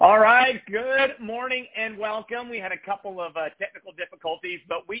right, good morning and welcome. We had a couple of technical difficulties,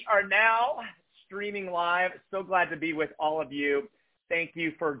 but we are now streaming live. So glad to be with all of you. Thank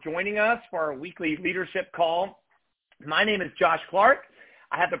you for joining us for our weekly leadership call. My name is Josh Clark.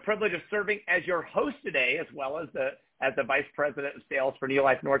 I have the privilege of serving as your host today, as well as the Vice President of Sales for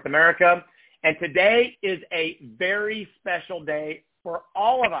Neolife North America. And today is a very special day for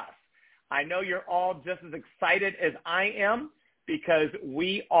all of us. I know you're all just as excited as I am because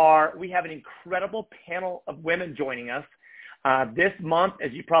we have an incredible panel of women joining us. This month,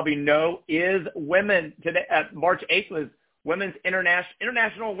 as you probably know, is women. Today, March 8th was Women's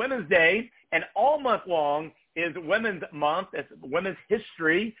International Women's Day, and all month long is Women's Month. It's Women's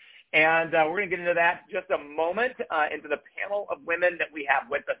History, and we're going to get into that in just a moment, into the panel of women that we have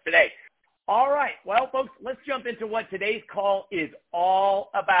with us today. All right, well, folks, let's jump into what today's call is all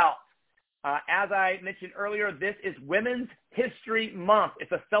about. As I mentioned earlier, this is Women's History Month.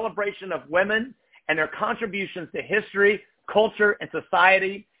 It's a celebration of women and their contributions to history, culture, and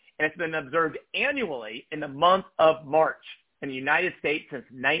society, and it's been observed annually in the month of March in the United States since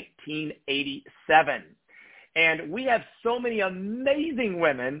 1987. And we have so many amazing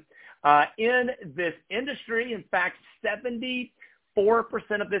women in this industry. In fact, 74%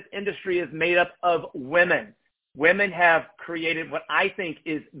 of this industry is made up of women. Women have created what I think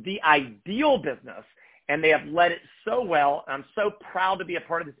is the ideal business, and they have led it so well. I'm so proud to be a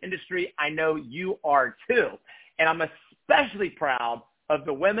part of this industry. I know you are too. And I'm especially proud of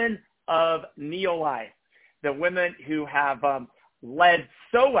the women of Neolife, the women who have led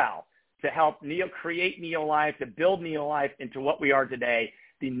so well to help create Neolife, to build Neolife into what we are today,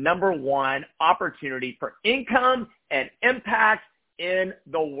 the number one opportunity for income and impact in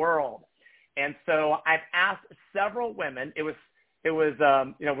the world. And so I've asked several women.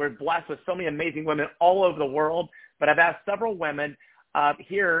 We're blessed with so many amazing women all over the world, but I've asked several women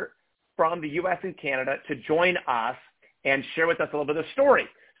here from the U.S. and Canada to join us and share with us a little bit of the story.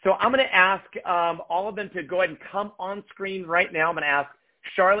 So I'm going to ask all of them to go ahead and come on screen right now. I'm going to ask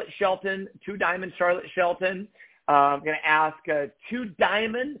Charlotte Shelton, 2-Diamond Charlotte Shelton. I'm going to ask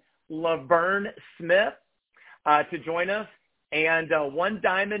 2-Diamond Laverne Smith to join us, and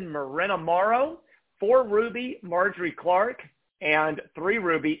 1-Diamond Marina Morrow, 4-Ruby Marjorie Clark, and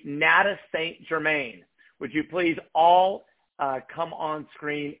 3-Ruby Nada St. Germain. Would you please all come on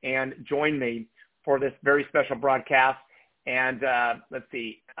screen and join me for this very special broadcast? And let's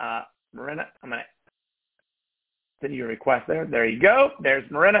see, Marina, I'm going to send you a request there. There you go. There's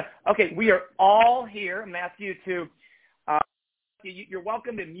Marina. Okay, we are all here. I'm going to ask you to, you're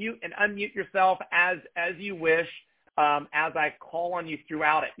welcome to mute and unmute yourself as you wish. As I call on you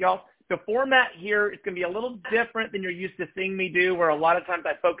throughout it. Y'all, the format here is going to be a little different than you're used to seeing me do, where a lot of times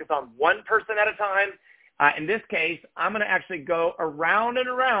I focus on one person at a time. In this case, I'm going to actually go around and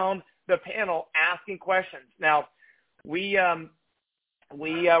around the panel asking questions. Now, we're going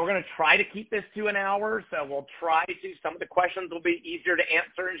to try to keep this to an hour, so we'll try to. Some of the questions will be easier to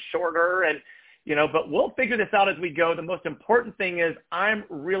answer and shorter, and but we'll figure this out as we go. The most important thing is I'm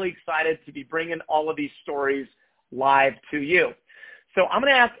really excited to be bringing all of these stories live to you. So I'm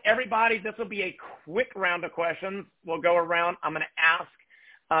going to ask everybody, this will be a quick round of questions. We'll go around. I'm going to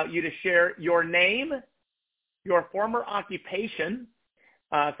ask you to share your name, your former occupation.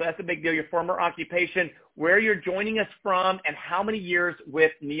 So that's a big deal, your former occupation, where you're joining us from, and how many years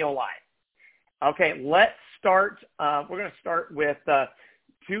with Neolife. Okay, let's start. We're going to start with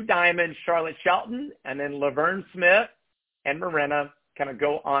 2-Diamond Charlotte Shelton, and then Laverne Smith and Marina. Kind of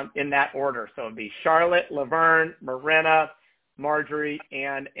go on in that order. So it'd be Charlotte, Laverne, Marina, Marjorie,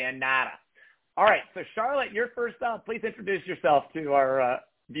 and Nada. All right. So Charlotte, you're first up. Please introduce yourself to our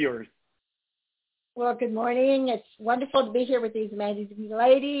viewers. Well, good morning. It's wonderful to be here with these amazing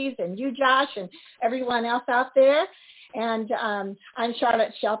ladies and you, Josh, and everyone else out there. And I'm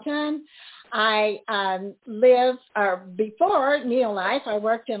Charlotte Shelton. I before Neolife, I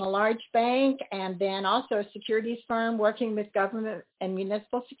worked in a large bank and then also a securities firm working with government and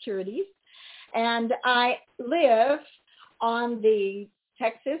municipal securities. And I live on the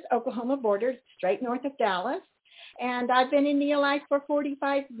Texas-Oklahoma border, straight north of Dallas. And I've been in Neolife for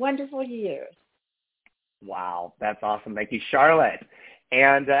 45 wonderful years. Wow, that's awesome. Thank you, Charlotte.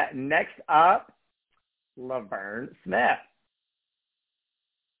 And next up, Laverne Smith.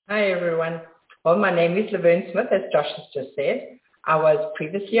 Hi, everyone. Well, my name is Laverne Smith, as Josh has just said. I was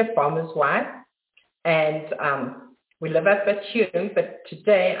previously a farmer's wife, and we live at Bethune, but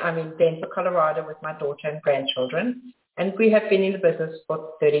today I'm in Denver, Colorado with my daughter and grandchildren, and we have been in the business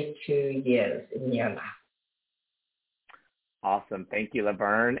for 32 years in Neolife. Awesome. Thank you,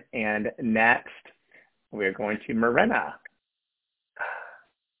 Laverne. And next, we're going to Marina.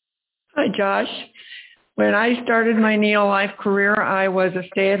 Hi, Josh. When I started my Neolife career, I was a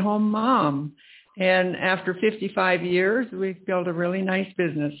stay-at-home mom. And after 55 years, we've built a really nice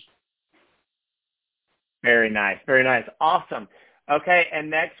business. Very nice. Very nice. Awesome. Okay, and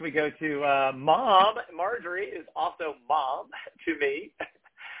next we go to Mom. Marjorie is also Mom to me.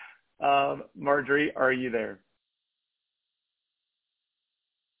 Marjorie, are you there?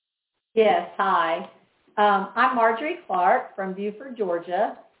 Yes, hi. I'm Marjorie Clark from Buford,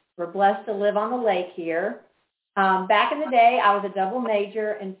 Georgia. We're blessed to live on the lake here. Back in the day, I was a double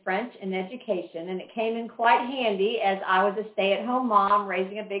major in French and education, and it came in quite handy as I was a stay-at-home mom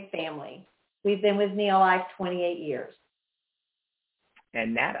raising a big family. We've been with Neolife 28 years.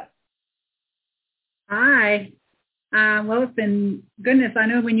 And Nada. Hi. Well, it's been, goodness, I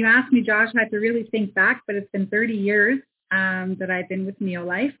know when you asked me, Josh, I had to really think back, but it's been 30 years that I've been with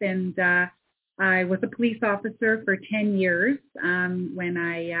Neolife, and I was a police officer for 10 years when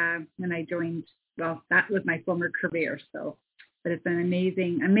I joined. Well, that was my former career. So, but it's been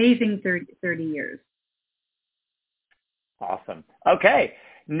amazing 30 years. Awesome. Okay.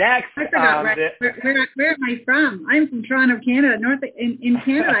 Next. I forgot, where am I from? I'm from Toronto, Canada, in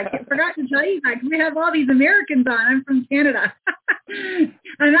Canada. I forgot to tell you guys, we have all these Americans on. I'm from Canada.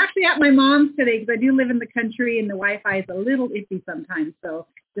 I'm actually at my mom's today because I do live in the country and the Wi-Fi is a little iffy sometimes. So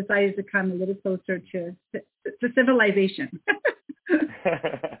decided to come a little closer to civilization.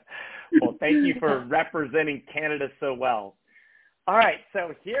 Well, thank you for representing Canada so well. All right,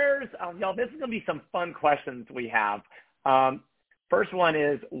 so here's, y'all, this is going to be some fun questions we have. First one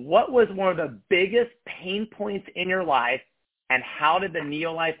is, what was one of the biggest pain points in your life, and how did the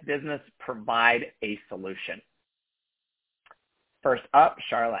Neolife business provide a solution? First up,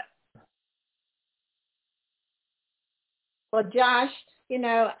 Charlotte. Well, Josh,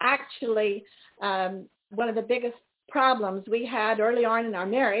 actually, one of the biggest problems we had early on in our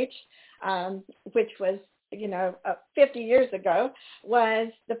marriage, which was 50 years ago, was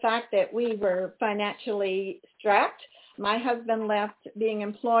the fact that we were financially strapped. My husband left being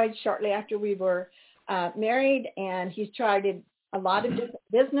employed shortly after we were married, and he's tried a lot of different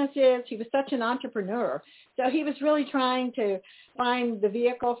businesses. He was such an entrepreneur. So he was really trying to find the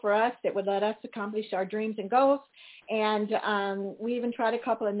vehicle for us that would let us accomplish our dreams and goals. And we even tried a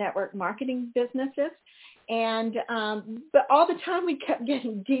couple of network marketing businesses. And but all the time we kept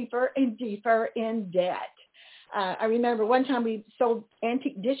getting deeper and deeper in debt. I remember one time we sold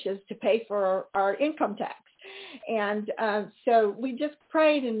antique dishes to pay for our income tax. And so we just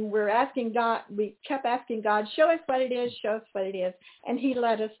prayed, and we're asking God, we kept asking God, show us what it is, show us what it is. And he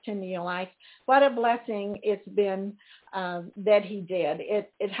led us to Neolife. What a blessing it's been that he did.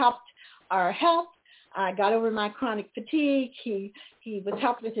 It helped our health. I got over my chronic fatigue. He was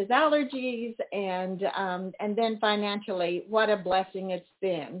helped with his allergies, and then financially, what a blessing it's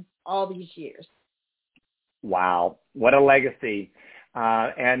been all these years. Wow, what a legacy.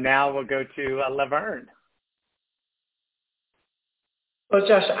 And now we'll go to Laverne. Well,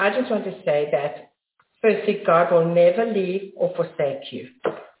 Josh, I just want to say that, firstly, God will never leave or forsake you.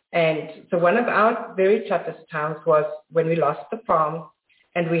 And so one of our very toughest times was when we lost the farm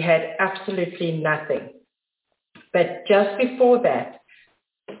and we had absolutely nothing. But just before that,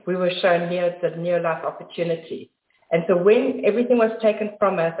 we were shown the Neolife opportunity. And so when everything was taken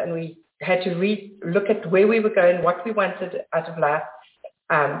from us and we had to look at where we were going, what we wanted out of life,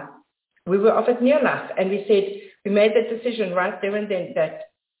 we were offered Neolife. And we said, we made the decision right there and then that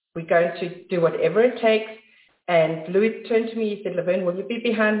we're going to do whatever it takes. And Louis turned to me, he said, Laverne, will you be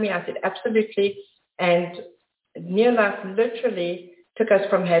behind me? I said, absolutely. And Neolife literally took us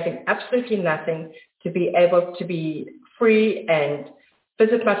from having absolutely nothing to be able to be free and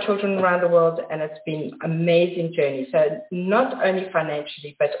visit my children around the world. And it's been an amazing journey. So not only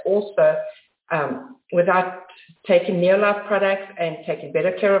financially, but also without taking Neolife products and taking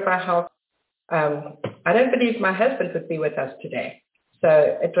better care of our health, I don't believe my husband would be with us today.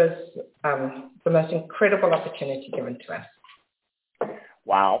 So it was the most incredible opportunity given to us.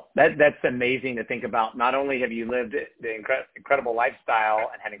 Wow, that's amazing to think about. Not only have you lived the incredible lifestyle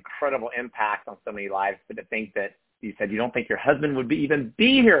and had incredible impact on so many lives, but to think that you said you don't think your husband would even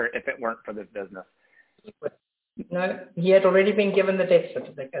be here if it weren't for this business. No, he had already been given the death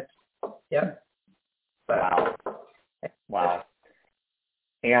certificate. Yeah. Wow. Wow.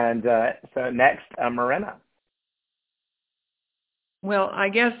 And so next, Marina. Well, I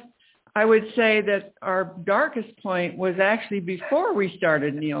guess I would say that our darkest point was actually before we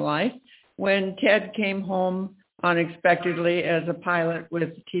started Neolife, when Ted came home unexpectedly as a pilot with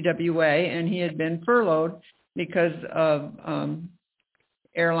TWA, and he had been furloughed because of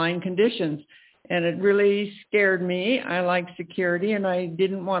airline conditions. And it really scared me. I like security, and I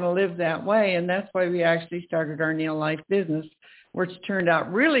didn't want to live that way. And that's why we actually started our Neolife business, which turned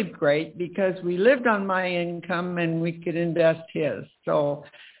out really great because we lived on my income and we could invest his. So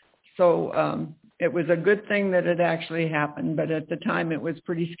it was a good thing that it actually happened, but at the time it was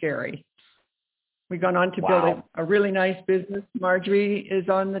pretty scary. We got on to build a really nice business. Marjorie is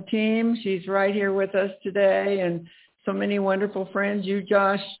on the team. She's right here with us today, and so many wonderful friends. You,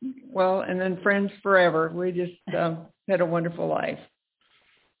 Josh, well, and then friends forever. We just had a wonderful life.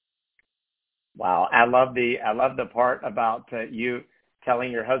 Wow, I love the part about you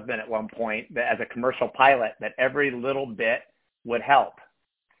telling your husband at one point that as a commercial pilot that every little bit would help.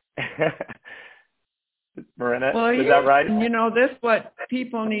 Marina, is that right? And this is what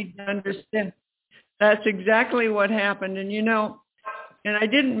people need to understand. That's exactly what happened. And and I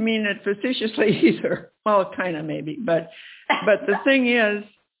didn't mean it facetiously either. Well, kind of maybe, but the thing is,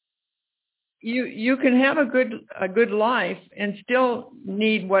 you can have a good life and still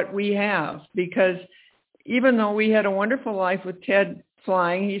need what we have, because even though we had a wonderful life with Ted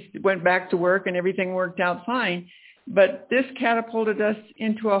flying, he went back to work and everything worked out fine, but this catapulted us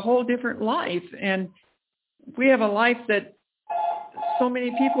into a whole different life, and we have a life that so many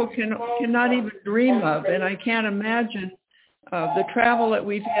people cannot even dream of, and I can't imagine the travel that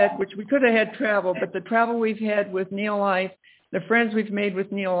we've had, which we could have had travel, but the travel we've had with Neolife, the friends we've made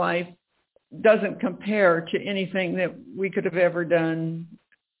with Neolife, doesn't compare to anything that we could have ever done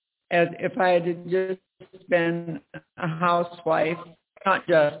as if I had just been a housewife, not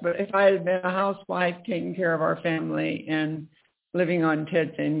just, but if I had been a housewife taking care of our family and living on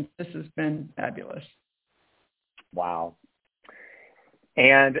Ted's income. This has been fabulous. Wow.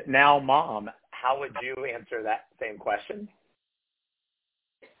 And now, Mom, how would you answer that same question?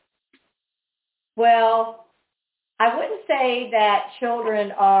 Well, I wouldn't say that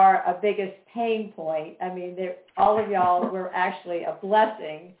children are a biggest pain point. I mean, all of y'all were actually a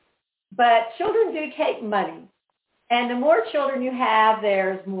blessing. But children do take money. And the more children you have,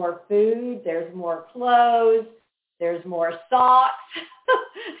 there's more food, there's more clothes, there's more socks.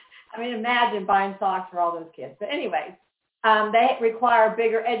 I mean, imagine buying socks for all those kids. But anyway, they require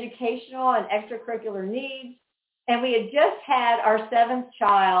bigger educational and extracurricular needs. And we had just had our 7th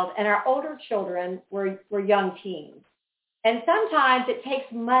child, and our older children were young teens. And sometimes it takes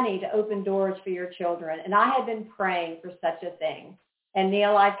money to open doors for your children. And I had been praying for such a thing. And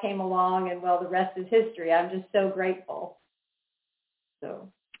Neolife came along, and, well, the rest is history. I'm just so grateful. So.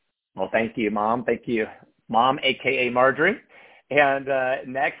 Well, thank you, Mom. Thank you, Mom, a.k.a. Marjorie. And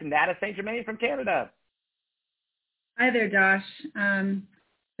next, Nada St. Germain from Canada. Hi there, Josh.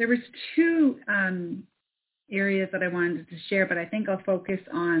 There was 2 areas that I wanted to share, but I think I'll focus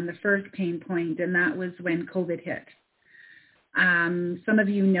on the first pain point, and that was when COVID hit. Some of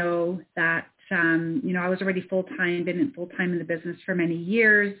you know that, I was already been full-time in the business for many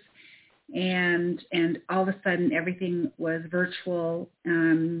years, and all of a sudden everything was virtual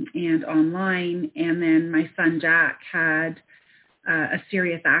and online, and then my son Jack had a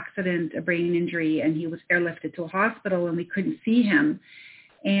serious accident, a brain injury, and he was airlifted to a hospital, and we couldn't see him.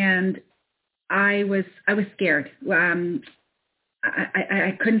 And I was scared.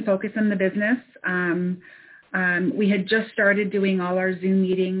 I couldn't focus on the business. We had just started doing all our Zoom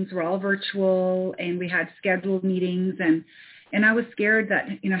meetings. We're all virtual, and we had scheduled meetings, and I was scared that,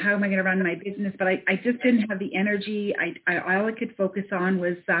 how am I going to run my business? But I just didn't have the energy. All I could focus on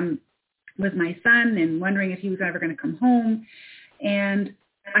was my son and wondering if he was ever going to come home. And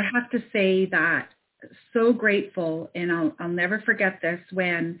I have to say that so grateful, and I'll never forget this,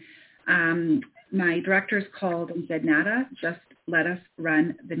 when my directors called and said, Nada, just let us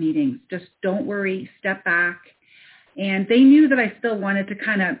run the meetings. Just don't worry, step back. And they knew that I still wanted to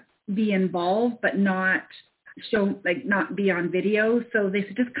kind of be involved, but not be on video. So they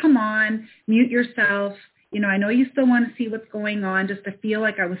said, just come on, mute yourself. I know you still want to see what's going on, just to feel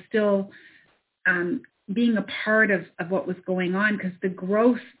like I was still being a part of what was going on, because the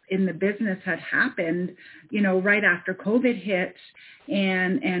growth in the business had happened, right after COVID hit.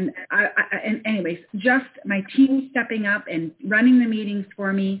 And anyways, just my team stepping up and running the meetings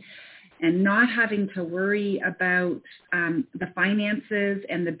for me, and not having to worry about the finances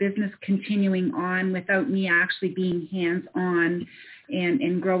and the business continuing on without me actually being hands-on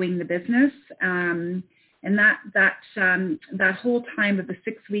and growing the business. And that whole time of the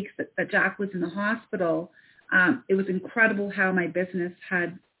 6 weeks that Jack was in the hospital, it was incredible how my business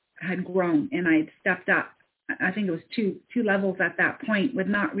had grown, and I'd stepped up. I think it was two levels at that point, with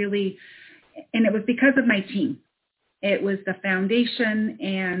not really, and it was because of my team. It was the foundation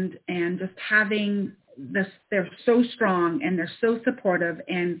and just having they're so strong and they're so supportive,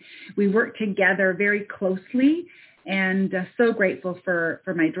 and we work together very closely. And so grateful for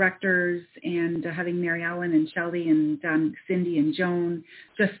my directors and having Mary Ellen and Shelley and Cindy and Joan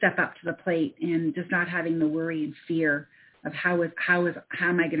just step up to the plate, and just not having the worry and fear of how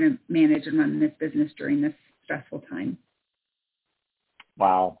am I going to manage and run this business during this stressful time.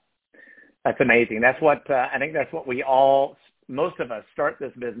 Wow. That's amazing. That's what I think that's what most of us start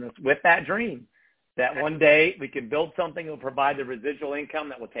this business with, that dream that one day we can build something that will provide the residual income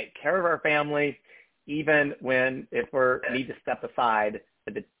that will take care of our family, even if we need to step aside,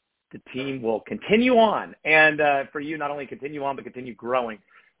 the team will continue on. And for you, not only continue on, but continue growing.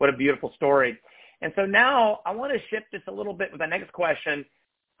 What a beautiful story. And so now I want to shift just a little bit with the next question.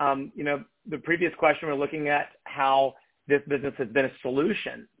 The previous question, we're looking at how this business has been a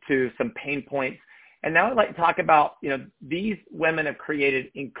solution to some pain points. And now I'd like to talk about, these women have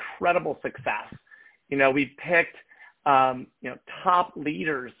created incredible success. We've picked, top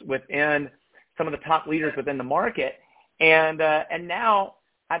leaders within some of the top leaders within the market. And now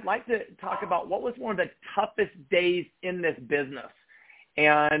I'd like to talk about what was one of the toughest days in this business.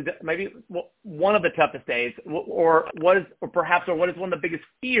 And maybe one of the toughest days, or what is one of the biggest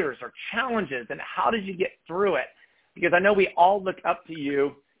fears or challenges, and how did you get through it? Because I know we all look up to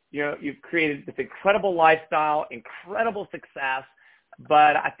you. You've created this incredible lifestyle, incredible success.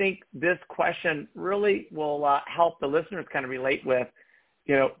 But I think this question really will help the listeners kind of relate with,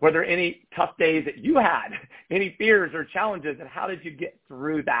 were there any tough days that you had, any fears or challenges, and how did you get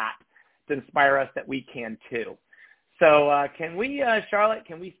through that to inspire us that we can too? So can we, Charlotte,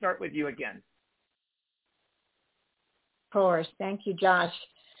 can we start with you again? Of course. Thank you, Josh.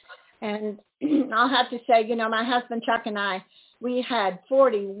 And I'll have to say, my husband Chuck and I, we had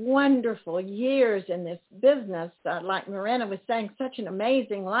 40 wonderful years in this business. Like Miranda was saying, such an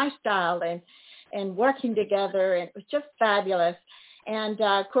amazing lifestyle and working together. And it was just fabulous. And,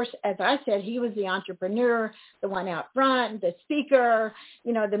 of course, as I said, he was the entrepreneur, the one out front, the speaker,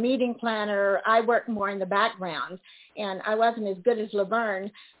 the meeting planner. I worked more in the background, and I wasn't as good as Laverne.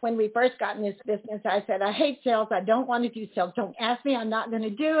 When we first got in this business, I said, I hate sales. I don't want to do sales. Don't ask me. I'm not going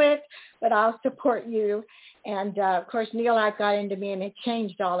to do it, but I'll support you. And, of course, Neil got into me, and it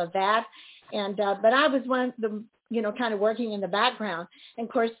changed all of that. And but I was one of the kind of working in the background. And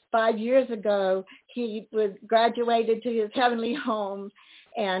of course, 5 years ago, he was graduated to his heavenly home.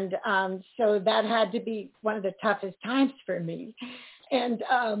 And so that had to be one of the toughest times for me. And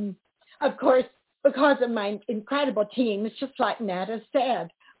of course, because of my incredible team, it's just like Nada said,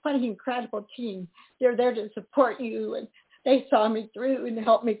 what an incredible team. They're there to support you. And they saw me through and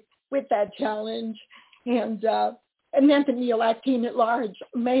helped me with that challenge. And then the Neolite team at large,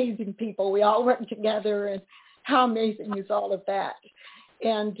 amazing people. We all work together, and how amazing is all of that?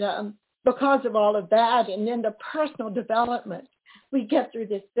 And because of all of that, and then the personal development we get through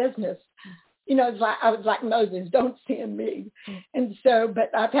this business, it's like I was like Moses, don't send me. And so,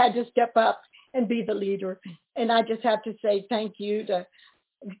 but I've had to step up and be the leader. And I just have to say thank you to,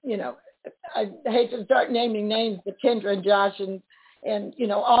 I hate to start naming names, but Kendra and Josh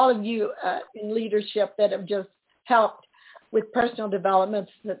and all of you in leadership that have just helped with personal development,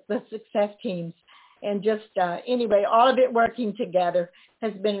 the success teams. And just, anyway, all of it working together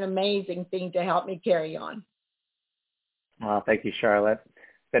has been an amazing thing to help me carry on. Well, thank you, Charlotte.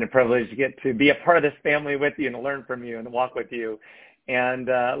 It's been a privilege to get to be a part of this family with you and to learn from you and to walk with you. And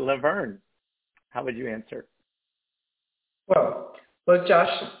Laverne, how would you answer? Well,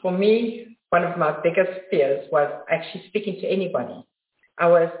 Josh, for me, one of my biggest fears was actually speaking to anybody. I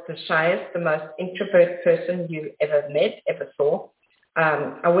was the shyest, the most introvert person you ever met, ever saw.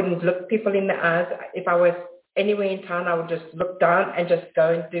 I wouldn't look people in the eyes. If I was anywhere in town, I would just look down and just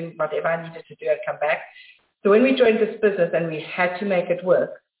go and do whatever I needed to do and come back. So when we joined this business and we had to make it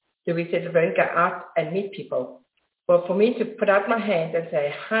work, so we said, Laverne, go out and meet people. Well, for me to put out my hand and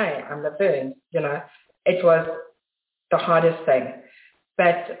say, hi, I'm Laverne, it was the hardest thing.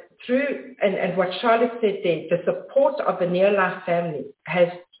 But through, and what Charlotte said there, the support of the Neolife family has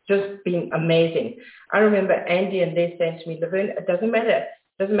just been amazing. I remember Andy and Les saying to me, Laverne, it doesn't matter.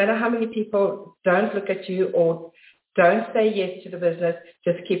 It doesn't matter how many people don't look at you or don't say yes to the business,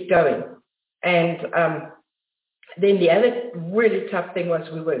 just keep going. And then the other really tough thing was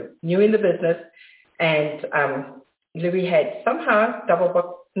we were new in the business, and we had somehow double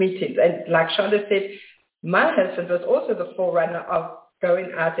book meetings. And like Charlotte said, my husband was also the forerunner of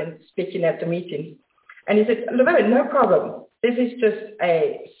going out and speaking at the meetings. And he said, Laverne, no problem. This is just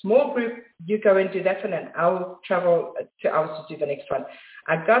a small group. You go and do that one, and I'll travel 2 hours to do the next one.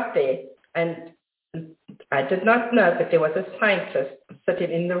 I got there, and I did not know that there was a scientist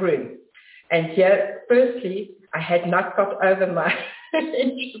sitting in the room. And yet, firstly, I had not got over my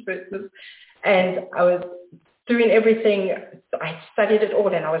introvertness, and I was doing everything. I studied it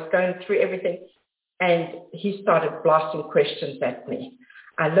all, and I was going through everything. And he started blasting questions at me.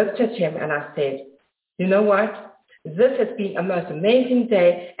 I looked at him and I said, you know what? This has been a most amazing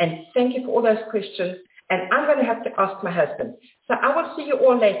day, and thank you for all those questions. And I'm going to have to ask my husband. So I will see you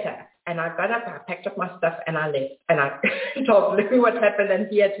all later. And I got up, I packed up my stuff, and I left. And I told Louis what happened, and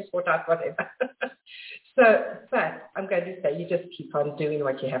he had to sort out whatever. But I'm going to say, you just keep on doing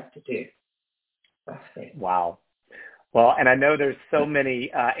what you have to do. Wow. Well, and I know there's so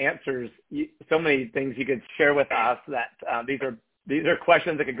many answers, so many things you could share with us that these are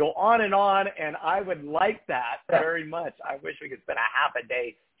questions that could go on, and I would like that very much. I wish we could spend a half a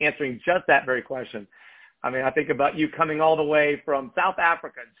day answering just that very question. I mean, I think about you coming all the way from South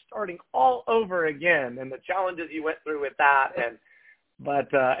Africa and starting all over again, and the challenges you went through with that.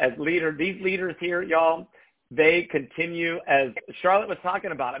 But as leader, these leaders here, y'all, they continue, as Charlotte was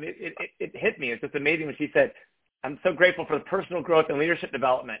talking about. I mean, it hit me. It's just amazing when she said, I'm so grateful for the personal growth and leadership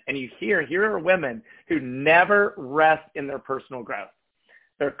development. And here are women who never rest in their personal growth.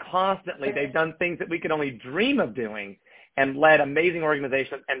 They're constantly, they've done things that we could only dream of doing and led amazing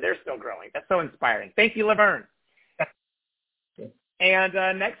organizations, and they're still growing. That's so inspiring. Thank you, Laverne. And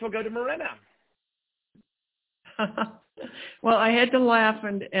next we'll go to Marina. Well, I had to laugh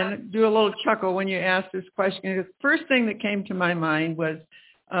and do a little chuckle when you asked this question. The first thing that came to my mind was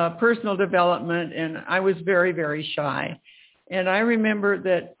personal development, and I was very, very shy. And I remember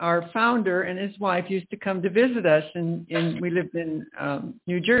that our founder and his wife used to come to visit us, and we lived in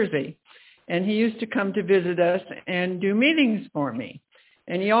New Jersey. And he used to come to visit us and do meetings for me.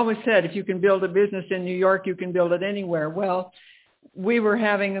 And he always said, if you can build a business in New York, you can build it anywhere. Well, we were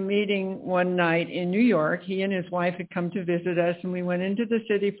having a meeting one night in New York. He and his wife had come to visit us, and we went into the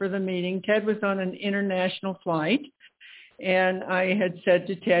city for the meeting. Ted was on an international flight. And I had said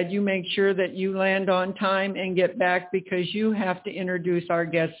to Ted, you make sure that you land on time and get back, because you have to introduce our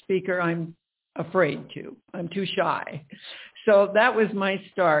guest speaker. I'm afraid to. I'm too shy. So that was my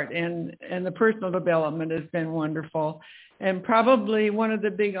start. And the personal development has been wonderful. And probably one of the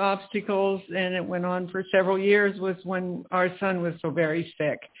big obstacles, and it went on for several years, was when our son was so very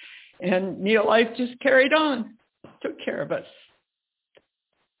sick. And Neo-Life just carried on, took care of us.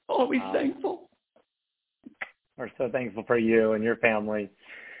 Always thankful. We're so thankful for you and your family.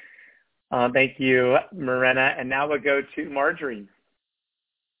 Thank you, Marina. And now we'll go to Marjorie.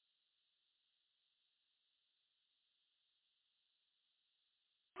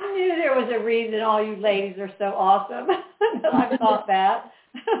 I knew there was a reason all you ladies are so awesome. I thought that.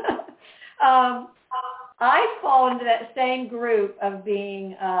 I fall into that same group of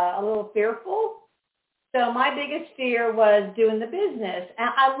being a little fearful. So my biggest fear was doing the business. And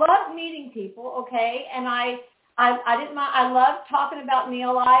I love meeting people, okay? And I didn't mind. I loved talking about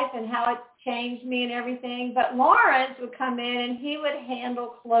Neo-Life and how it changed me and everything. But Lawrence would come in and he would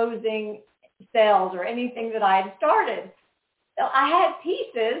handle closing sales or anything that I had started. So I had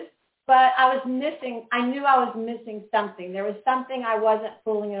pieces, but I was missing. I knew I was missing something. There was something I wasn't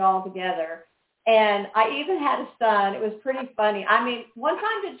pulling it all together. And I even had a son. It was pretty funny. I mean, once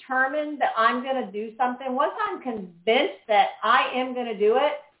I'm determined that I'm going to do something, once I'm convinced that I am going to do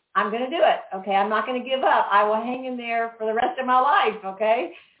it, I'm going to do it, okay? I'm not going to give up. I will hang in there for the rest of my life,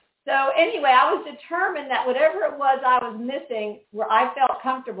 okay? So anyway, I was determined that whatever it was I was missing, where I felt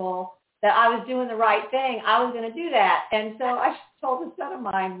comfortable that I was doing the right thing, I was going to do that. And so I told a son of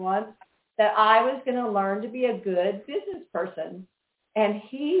mine once that I was going to learn to be a good business person. And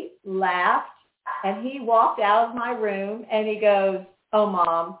he laughed, and he walked out of my room, and he goes, oh,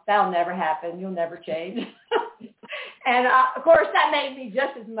 Mom, that'll never happen. You'll never change. And, of course, that made me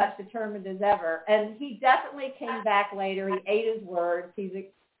just as much determined as ever. And he definitely came back later. He ate his words. He's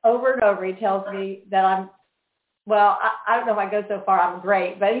over and over. He tells me that I don't know if I go so far I'm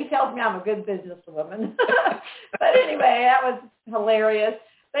great, but he tells me I'm a good businesswoman. But anyway, that was hilarious.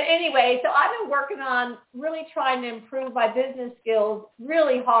 But anyway, so I've been working on really trying to improve my business skills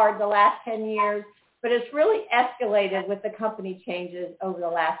really hard the last 10 years, but it's really escalated with the company changes over the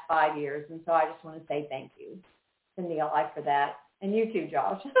last 5 years. And so I just want to say thank you to Neo-Life for that. And you too,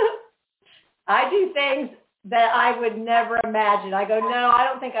 Josh. I do things that I would never imagine. I go, no, I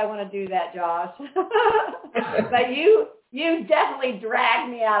don't think I want to do that, Josh. But you definitely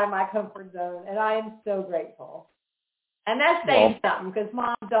dragged me out of my comfort zone, and I am so grateful. And that's saying something, because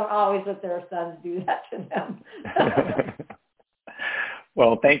moms don't always let their sons do that to them.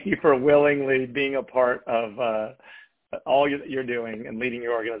 Well, thank you for willingly being a part of all you're doing and leading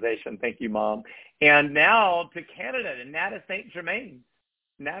your organization. Thank you, Mom. And now to Canada, to Nana St. Germain.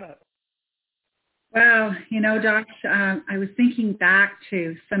 Nana. Well, Josh, I was thinking back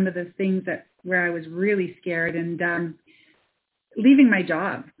to some of the things where I was really scared, and leaving my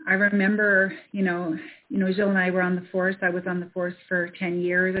job. I remember, Gilles and I were on the force. I was on the force for 10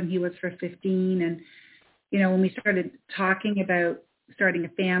 years and he was for 15. And, when we started talking about starting a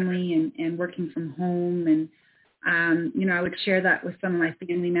family and working from home, and, I would share that with some of my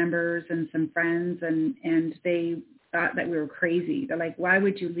family members and some friends, and they thought that we were crazy. They're like, why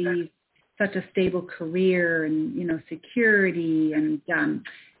would you leave such a stable career and, security and,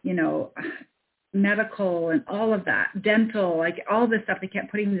 medical and all of that, dental, like all this stuff. They kept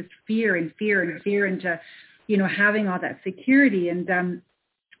putting this fear into, having all that security. And,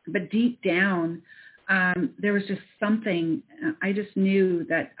 but deep down, there was just something, I just knew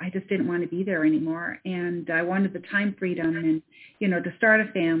that I just didn't want to be there anymore. And I wanted the time freedom and, to start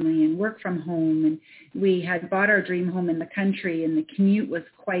a family and work from home. And we had bought our dream home in the country, and the commute was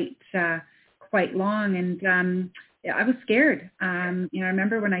quite long. And, I was scared. I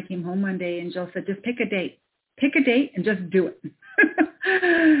remember when I came home one day and Jill said, just pick a date and just do it.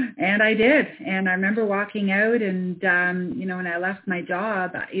 And I did. And I remember walking out and, when I left my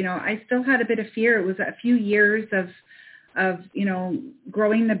job, I still had a bit of fear. It was a few years of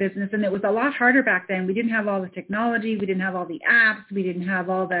growing the business. And it was a lot harder back then. We didn't have all the technology. We didn't have all the apps. We didn't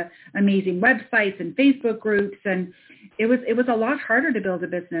have all the amazing websites and Facebook groups. And it was a lot harder to build a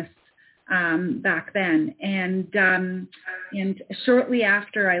business back then. And shortly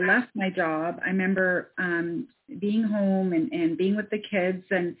after I left my job, I remember being home and being with the kids,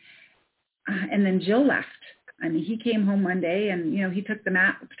 and then Jill left. I mean, he came home one day and, he took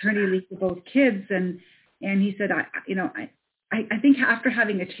the paternity leave for both kids, and he said, I think after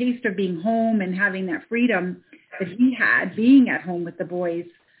having a taste of being home and having that freedom that he had being at home with the boys,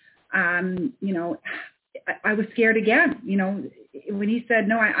 I was scared again, when he said,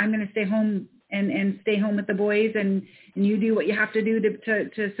 no, I'm going to stay home and stay home with the boys, and you do what you have to do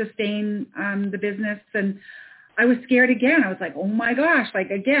to sustain the business. And I was scared again. I was like, oh my gosh,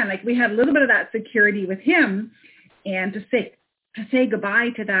 we had a little bit of that security with him, and to say goodbye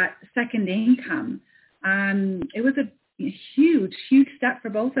to that second income. It was a huge step for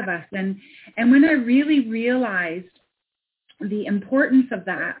both of us. And when I really realized the importance of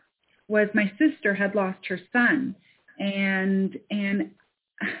that was my sister had lost her son, and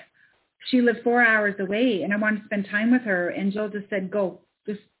she lived 4 hours away, and I wanted to spend time with her. And Jill just said, go,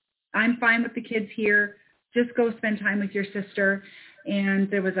 I'm fine with the kids here. Just go spend time with your sister. And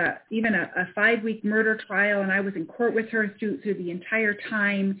there was even a 5-week murder trial, and I was in court with her through the entire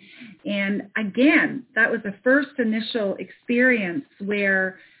time. And again, that was the first initial experience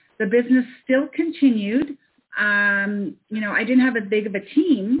where the business still continued. I didn't have as big of a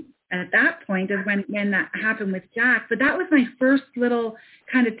team at that point as when that happened with Jack, but that was my first little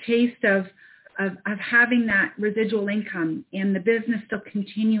kind of taste of having that residual income and the business still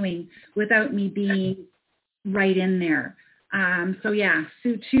continuing without me being right in there. So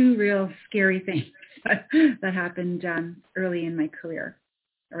two real scary things that happened early in my career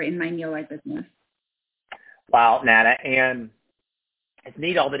or in my Neolife business. Wow, Nada, and it's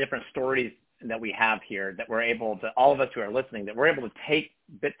neat all the different stories that we have here that we're able to, all of us who are listening, that we're able to take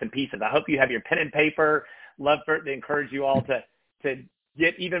bits and pieces. I hope you have your pen and paper. Love to encourage you all to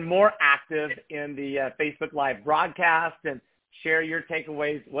get even more active in the Facebook Live broadcast and share your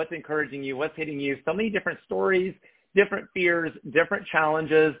takeaways, what's encouraging you, what's hitting you. So many different stories, different fears, different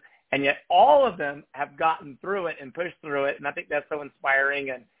challenges, and yet all of them have gotten through it and pushed through it. And I think that's so inspiring.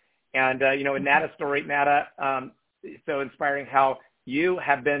 And in Nada's story, Nada, so inspiring how you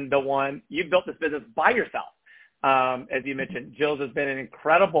have been the one, you've built this business by yourself. As you mentioned, Jill's has been an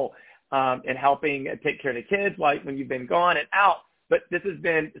incredible in helping take care of the kids when you've been gone and out. But this has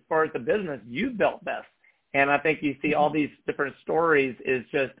been, as far as the business, you've built this. And I think you see all these different stories is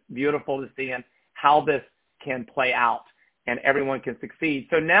just beautiful to see and how this can play out and everyone can succeed.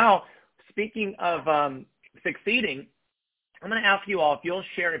 So now, speaking of succeeding, I'm going to ask you all if you'll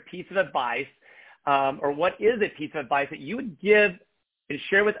share a piece of advice or what is a piece of advice that you would give and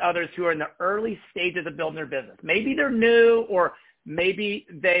share with others who are in the early stages of building their business. Maybe they're new or maybe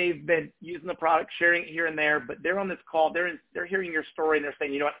they've been using the product, sharing it here and there, but they're on this call, they're hearing your story and they're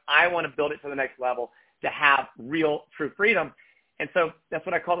saying, you know what, I want to build it to the next level to have real, true freedom. And so that's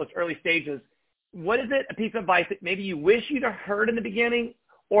what I call those early stages. What is it, a piece of advice that maybe you wish you'd have heard in the beginning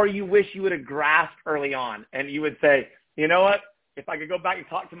or you wish you would have grasped early on and you would say, you know what, if I could go back and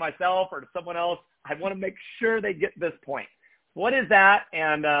talk to myself or to someone else, I want to make sure they get this point. What is that?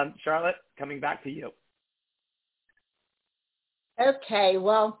 And Charlotte, coming back to you. Okay,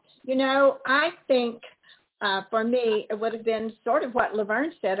 well, I think for me, it would have been sort of what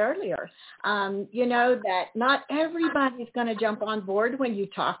Laverne said earlier. That not everybody's going to jump on board when you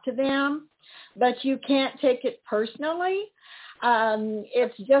talk to them, but you can't take it personally.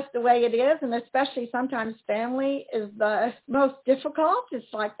 It's just the way it is, and especially sometimes family is the most difficult. It's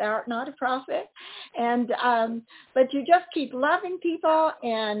like thou art not a prophet, and but you just keep loving people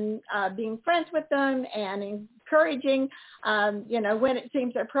and being friends with them and encouraging, when it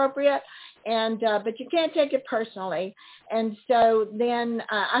seems appropriate, and but you can't take it personally. And so then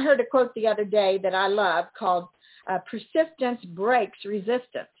I heard a quote the other day that I love called "Persistence breaks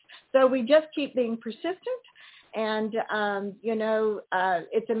resistance." So we just keep being persistent. And,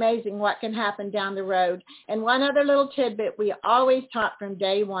 it's amazing what can happen down the road. And one other little tidbit we always taught from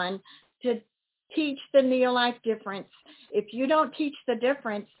day one, to teach the Neolife difference. If you don't teach the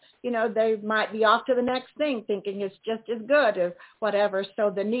difference, they might be off to the next thing thinking it's just as good or whatever. So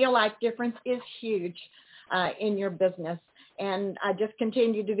the Neolife difference is huge in your business. And I just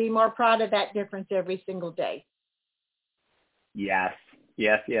continue to be more proud of that difference every single day. Yes.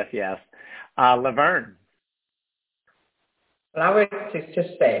 Laverne. Well, I would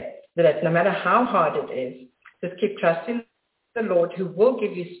just say that no matter how hard it is, just keep trusting the Lord, who will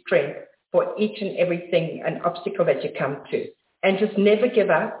give you strength for each and everything, an obstacle that you come to. And just never give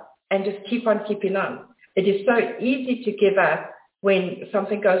up and just keep on keeping on. It is so easy to give up when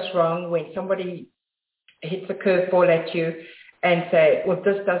something goes wrong, when somebody hits a curveball at you and say, well,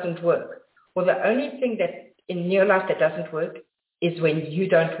 this doesn't work. Well, the only thing that in your life that doesn't work is when you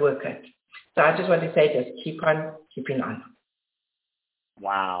don't work it. So I just want to say, just keep on keeping on.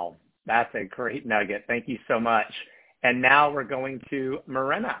 Wow, that's a great nugget. Thank you so much. And now we're going to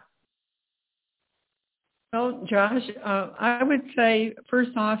Marina. Well, Josh, I would say,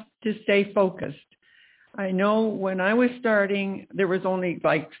 first off, to stay focused. I know when I was starting, there was only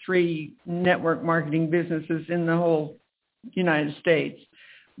like 3 network marketing businesses in the whole United States.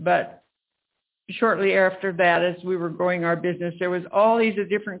 But shortly after that, as we were growing our business, there was all these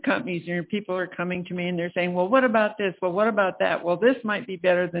different companies, and people are coming to me and they're saying, well, what about this? Well, what about that? Well, this might be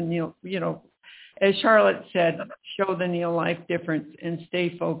better than, as Charlotte said, show the Neolife difference and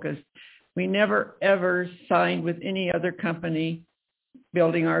stay focused. We never, ever signed with any other company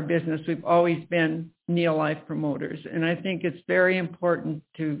building our business. We've always been Neolife promoters. And I think it's very important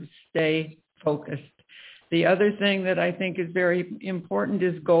to stay focused. The other thing that I think is very important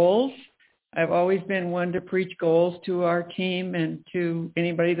is goals. I've always been one to preach goals to our team and to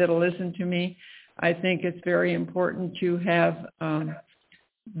anybody that'll listen to me. I think it's very important to have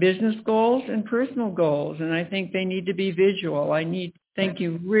business goals and personal goals, and I think they need to be visual. I think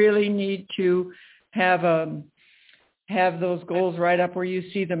you really need to have those goals right up where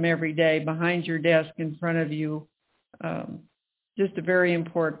you see them every day, behind your desk, in front of you. Just very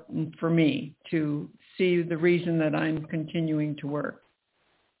important for me to see the reason that I'm continuing to work.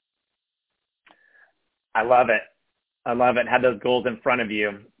 I love it. Have those goals in front of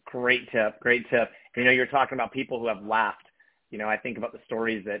you. Great tip. You're talking about people who have laughed. I think about the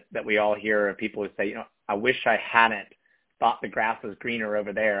stories that we all hear of people who say, I wish I hadn't thought the grass was greener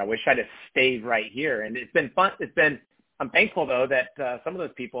over there. I wish I'd have stayed right here. And it's been fun. I'm thankful, though, that some of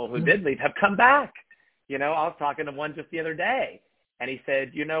those people who did leave have come back. I was talking to one just the other day, and he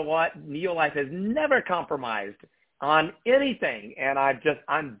said, you know what? Neolife has never compromised on anything. And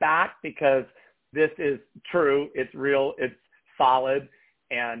I'm back because this is true. It's real. It's solid.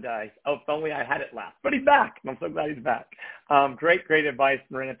 And if only I had it last. But he's back. I'm so glad he's back. Great advice,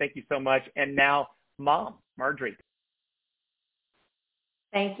 Marina. Thank you so much. And now, Mom, Marjorie.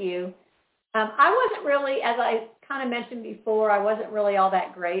 Thank you. I wasn't really, as I kind of mentioned before, I wasn't really all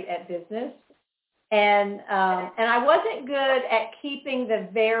that great at business. And I wasn't good at keeping the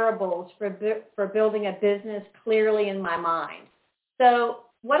variables for building a business clearly in my mind. So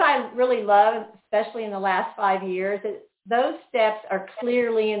what I really love, especially in the last 5 years, is those steps are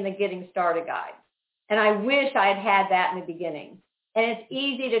clearly in the Getting Started Guide. And I wish I had that in the beginning. And it's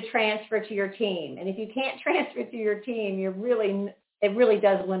easy to transfer to your team. And if you can't transfer to your team, it really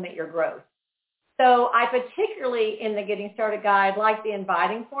does limit your growth. So I particularly, in the Getting Started Guide, like the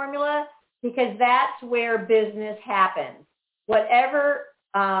inviting formula, because that's where business happens. Whatever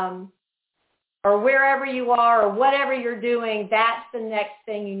or wherever you are or whatever you're doing, that's the next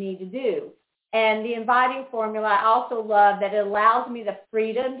thing you need to do. And the inviting formula, I also love that it allows me the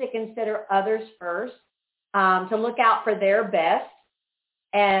freedom to consider others first, to look out for their best.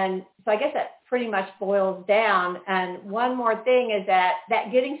 And so I guess that pretty much boils down. And one more thing is that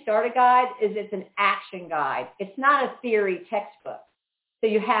Getting Started Guide it's an action guide. It's not a theory textbook. So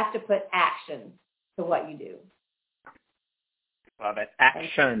you have to put action to what you do. Love it.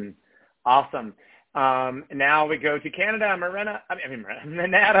 Action. Awesome. Now we go to Canada.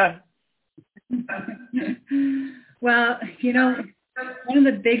 Nada. Well, one of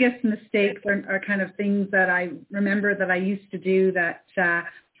the biggest mistakes are kind of things that I remember that I used to do that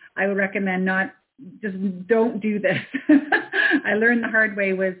I would recommend just don't do this. I learned the hard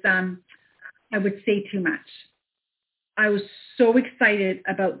way was I would say too much. I was so excited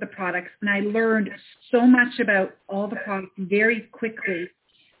about the products, and I learned so much about all the products very quickly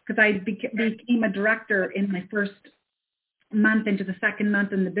because I became a director in my first month into the second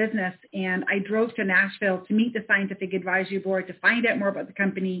month in the business, and I drove to Nashville to meet the scientific advisory board to find out more about the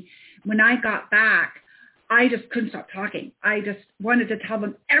company. When I got back, I just couldn't stop talking. I just wanted to tell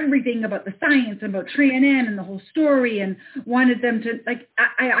them everything about the science and about TreeNN and the whole story, and wanted them to,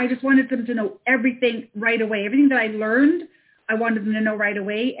 I just wanted them to know everything right away. Everything that I learned, I wanted them to know right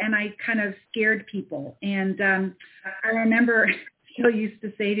away, and I kind of scared people. And I remember Jill used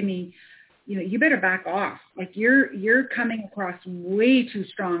to say to me, you better back off. Like you're coming across way too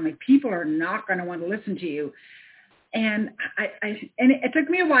strong. Like people are not going to want to listen to you. And and it took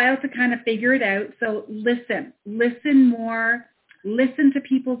me a while to kind of figure it out. So listen more, listen to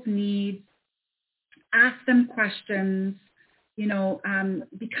people's needs, ask them questions,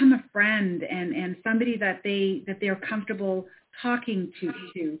 become a friend and somebody that they're comfortable talking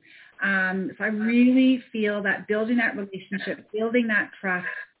to. So I really feel that building that relationship, building that trust.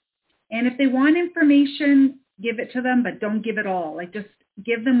 And if they want information, give it to them, but don't give it all. Like just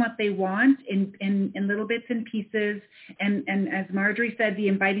give them what they want in little bits and pieces. And as Marjorie said, the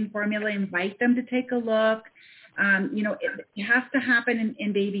inviting formula, invite them to take a look. It has to happen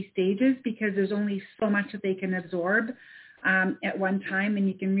in baby stages because there's only so much that they can absorb at one time, and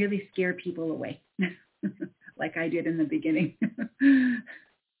you can really scare people away like I did in the beginning.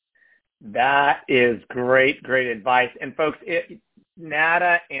 That is great advice. And folks,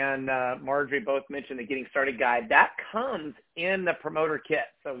 Nada and Marjorie both mentioned the Getting Started Guide. That comes in the promoter kit.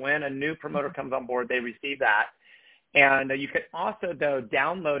 So when a new promoter comes on board, they receive that. And you can also, though,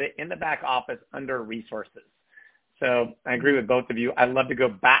 download it in the back office under resources. So I agree with both of you. I love to go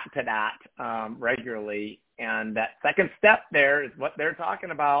back to that regularly. And that second step there is what they're talking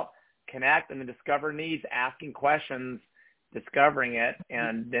about, connect and then discover needs, asking questions, discovering it,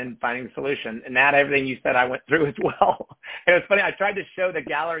 and then finding the solution. And that everything you said I went through as well. And it's funny, I tried to show the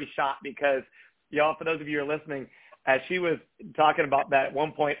gallery shot because, y'all, for those of you who are listening, as she was talking about that at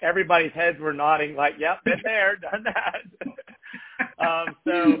one point, everybody's heads were nodding like, yep, been there, done that.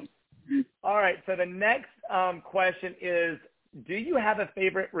 All right, so the next question is, do you have a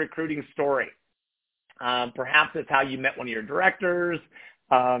favorite recruiting story? Perhaps it's how you met one of your directors.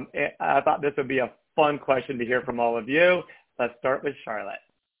 I thought this would be a fun question to hear from all of you. Let's start with Charlotte.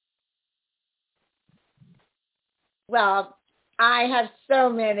 Well, I have so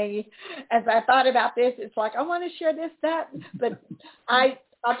many. As I thought about this, it's like, I want to share this, that, but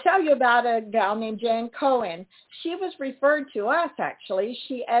I'll tell you about a gal named Jan Cohen. She was referred to us, actually.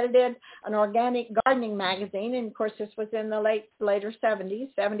 She edited an organic gardening magazine, and of course this was in the later 70s,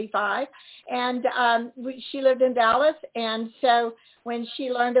 75, and she lived in Dallas, and so when she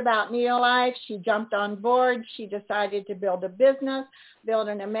learned about Neolife, she jumped on board. She decided to build a business, build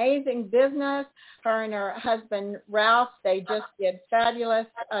an amazing business. Her and her husband, Ralph, they just did fabulous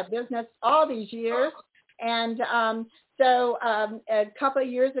business all these years. And so a couple of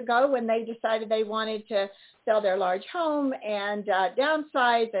years ago, when they decided they wanted to sell their large home and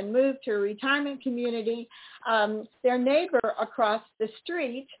downsize and move to a retirement community, their neighbor across the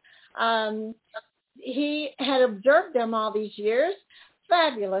street, he had observed them all these years,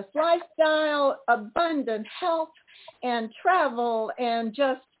 fabulous lifestyle, abundant health and travel, and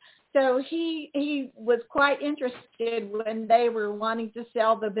just so he was quite interested when they were wanting to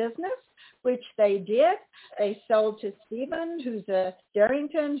sell the business, which they did. They sold to Stephen, who's a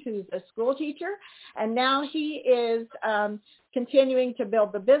Darrington, who's a school teacher, and now he is continuing to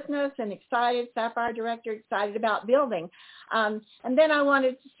build the business and excited, Sapphire Director, excited about building. And then I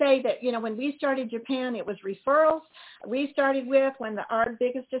wanted to say that, when we started Japan, it was referrals. We started with, when our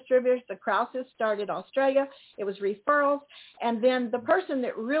biggest distributors, the Krauses, started Australia, it was referrals. And then the person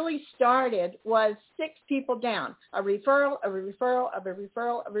that really started was 6 people down, a referral, of a referral, of a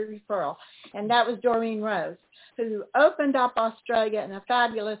referral, of a referral. And that was Doreen Rose, who opened up Australia in a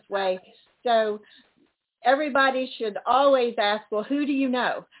fabulous way. So everybody should always ask, well, who do you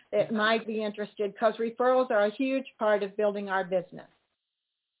know that might be interested? Because referrals are a huge part of building our business.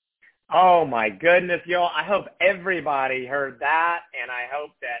 Oh, my goodness, y'all. I hope everybody heard that, and I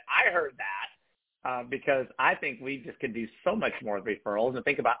hope that I heard that because I think we just could do so much more with referrals and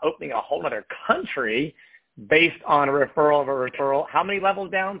think about opening a whole other country based on a referral of a referral. How many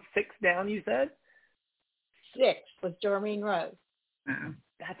levels down? 6 down, you said? 6 was Doreen Rose. Wow.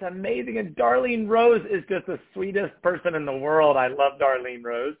 That's amazing. And Darlene Rose is just the sweetest person in the world. I love Darlene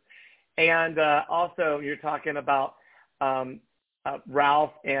Rose. And also, you're talking about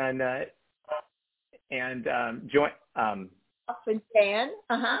Ralph and Joan. And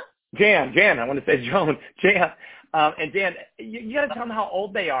Jan. Jan. I want to say Joan. Jan. And Jan, you got to tell them how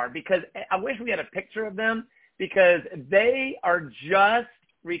old they are, because I wish we had a picture of them, because they are just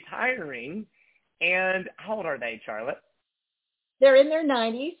retiring. And how old are they, Charlotte? They're in their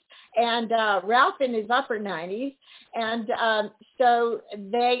 90s, and Ralph in his upper 90s. And so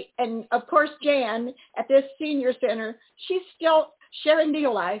and of course, Jan at this senior center, she's still sharing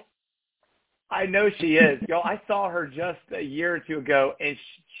Neo Life. I know she is. I saw her just a year or two ago, and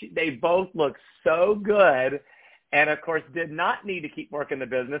they both look so good, and of course did not need to keep working the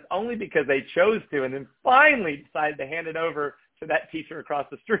business, only because they chose to, and then finally decided to hand it over to that teacher across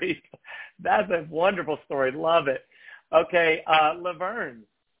the street. That's a wonderful story. Love it. Okay, Laverne.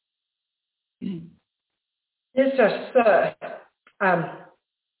 Yes, sir. So,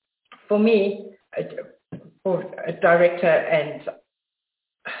 for me, for a director, and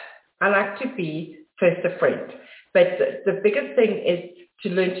I like to be first a friend. But the biggest thing is to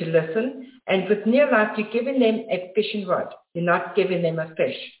learn to listen. And with Neo Life, you're giving them a fishing rod. You're not giving them a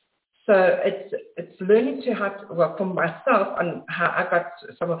fish. So it's learning for myself, on how I got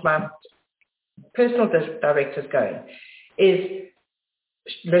some of my personal directors going, is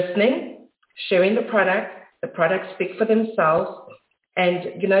listening, sharing the products speak for themselves.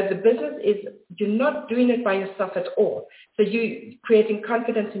 And, the business is, you're not doing it by yourself at all. So you're creating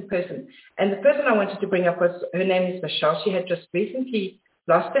confidence in person. And the person I wanted to bring up was, her name is Michelle. She had just recently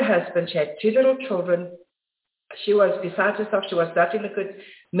lost her husband. She had 2 little children. She was beside herself. She was not in a good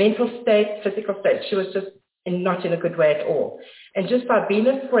mental state, physical state. She was just not in a good way at all. And just by being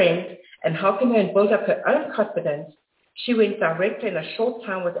a friend and helping her and build up her own confidence, she went direct in a short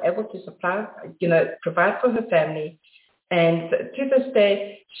time, was able to supply, provide for her family. And to this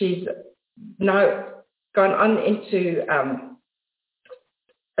day, she's now gone on into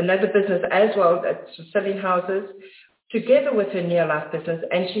another business as well, selling houses, together with her Neo Life business,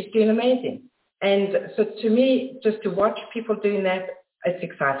 and she's doing amazing. And so to me, just to watch people doing that, it's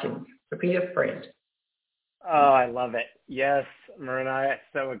exciting. So be a friend. Oh, I love it. Yes, Marina, I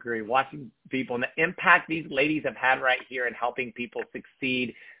so agree. Watching people and the impact these ladies have had right here in helping people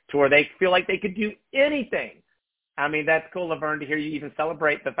succeed to where they feel like they could do anything. I mean, that's cool, Laverne, to hear you even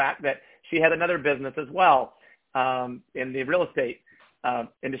celebrate the fact that she had another business as well in the real estate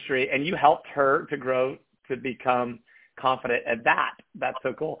industry, and you helped her to grow to become confident at that. That's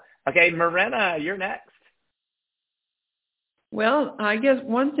so cool. Okay, Marina, you're next. Well, I guess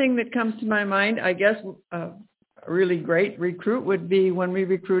one thing that comes to my mind, a really great recruit would be when we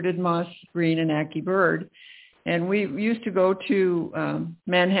recruited Moss Green and Aki Bird. And we used to go to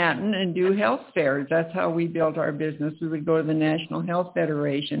Manhattan and do health fairs. That's how we built our business. We would go to the National Health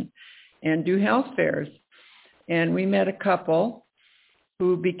Federation and do health fairs. And we met a couple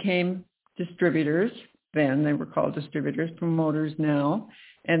who became distributors. Then they were called distributors, promoters now.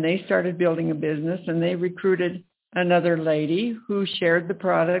 And they started building a business, and they recruited another lady who shared the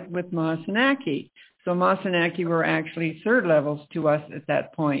product with Moss and Aki. So Moss and Aki were actually third levels to us at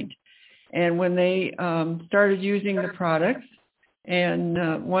that point. And when they started using the products,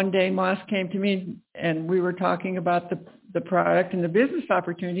 and one day Moss came to me and we were talking about the product and the business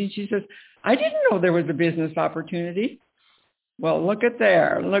opportunity. She says, I didn't know there was a business opportunity. Well, look at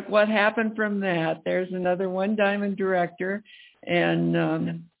there. Look what happened from that. There's another One Diamond director, and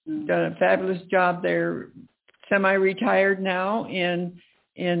done a fabulous job. They're semi-retired now in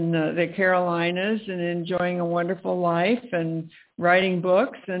the Carolinas and enjoying a wonderful life and writing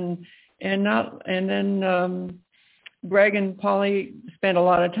books and then Greg and Polly spent a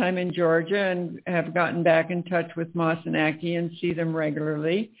lot of time in Georgia and have gotten back in touch with Moss and Aki and see them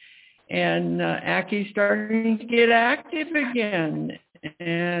regularly. And Aki's starting to get active again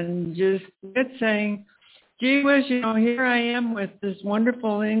and just saying, gee whiz, here I am with this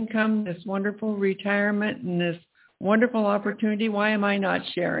wonderful income, this wonderful retirement, and this wonderful opportunity. Why am I not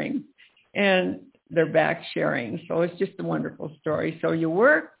sharing? And they're back sharing. So it's just a wonderful story. So you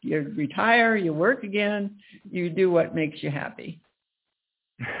work, you retire, you work again, you do what makes you happy.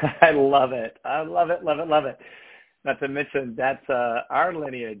 I love it. I love it, love it, love it. Not to mention, that's our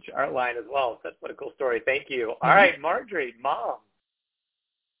lineage, our line as well. That's what a cool story. Thank you. All right, Marjorie, Mom.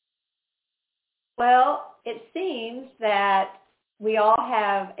 Well, it seems that we all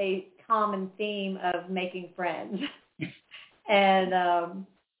have a common theme of making friends. And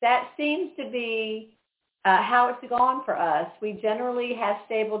that seems to be how it's gone for us. We generally have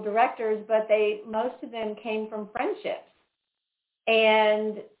stable directors, but most of them came from friendships.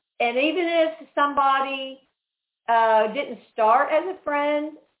 And even if somebody didn't start as a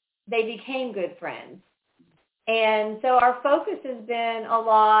friend, they became good friends. And so our focus has been a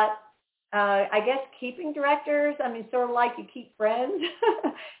lot, I guess, keeping directors. I mean, sort of like you keep friends.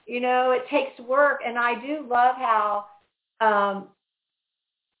 It takes work. And I do love how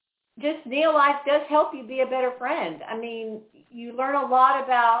just Neolife does help you be a better friend. I mean, you learn a lot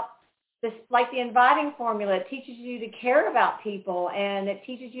about this, like the inviting formula. It teaches you to care about people, and it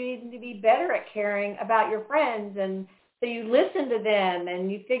teaches you even to be better at caring about your friends. And so you listen to them,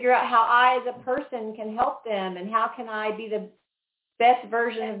 and you figure out how I as a person can help them, and how can I be the best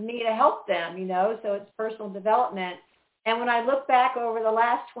version of me to help them, so it's personal development. And when I look back over the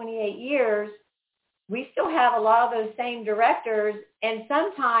last 28 years, we still have a lot of those same directors, and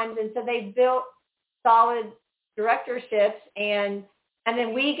so they've built solid directorships, and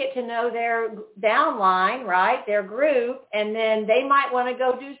then we get to know their downline, right, their group, and then they might want to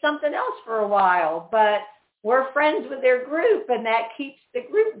go do something else for a while, but we're friends with their group, and that keeps the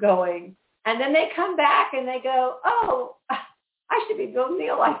group going. And then they come back and they go, oh, I should be building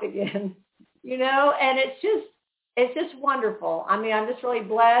Neolife again, and it's just wonderful. I mean, I'm just really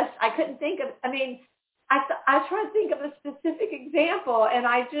blessed. I couldn't think of, I was trying to think of a specific example, and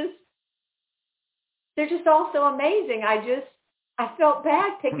they're just all so amazing. I felt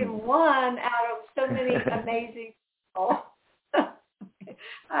bad picking one out of so many amazing people.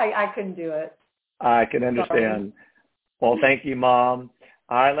 I couldn't do it. I can understand. Sorry. Well, thank you, Mom.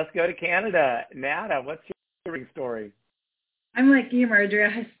 All right, let's go to Canada. Nada, what's your story? I'm like you,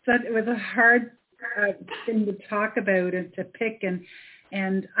 Marjorie. It was a hard thing to talk about and to pick,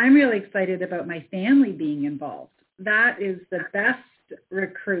 and I'm really excited about my family being involved. That is the best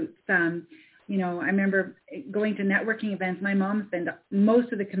recruits. I remember going to networking events. My mom's been to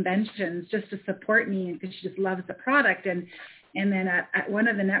most of the conventions just to support me because she just loves the product. And then at one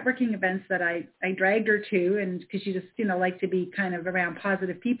of the networking events that I dragged her to, and because she just, liked to be kind of around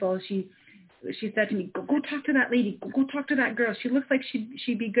positive people, she said to me, go talk to that lady, go talk to that girl. She looks like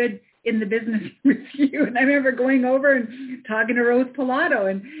she'd be good in the business with you. And I remember going over and talking to Rose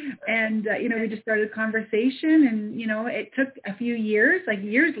Pilato, and we just started a conversation, and, it took a few years, like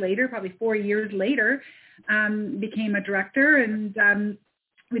years later, probably 4 years later, became a director, and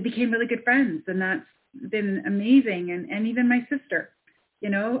we became really good friends, and that's been amazing. And even my sister,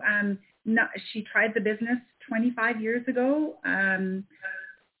 she tried the business 25 years ago.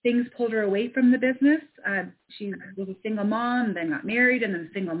 Things pulled her away from the business. She was a single mom, then got married, and then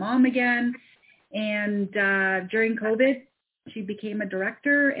a single mom again. And during COVID, she became a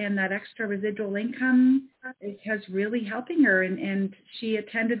director, and that extra residual income has really helping her. And she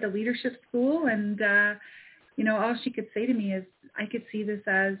attended the leadership school, and all she could say to me is, I could see this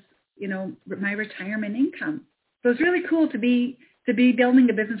as, my retirement income. So it's really cool to be building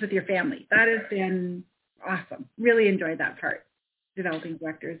a business with your family. That has been awesome. Really enjoyed that part. Developing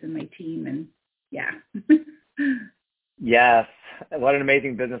directors in my team, and yeah. Yes, what an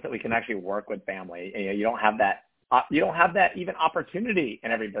amazing business that we can actually work with family. You don't have that even opportunity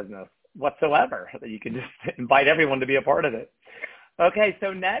in every business whatsoever, that you can just invite everyone to be a part of it. Okay,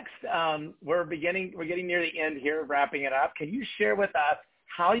 so next, we're getting near the end here, wrapping it up. Can you share with us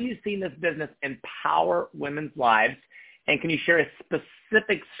how you've seen this business empower women's lives, and can you share a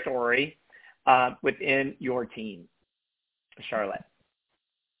specific story within your team? Charlotte.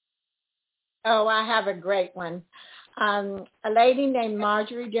 Oh, I have a great one. A lady named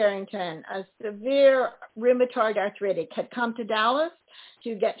Marjorie Darrington, a severe rheumatoid arthritic, had come to Dallas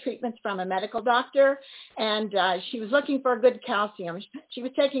to get treatments from a medical doctor, and she was looking for good calcium. She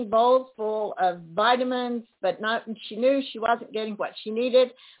was taking bowls full of vitamins, but she knew she wasn't getting what she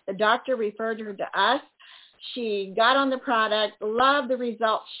needed. The doctor referred her to us. She got on the product, loved the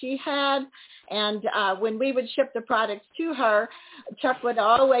results she had, and when we would ship the products to her, Chuck would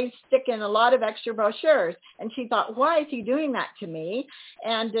always stick in a lot of extra brochures, and she thought, why is he doing that to me?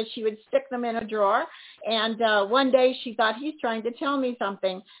 And she would stick them in a drawer, and one day she thought, he's trying to tell me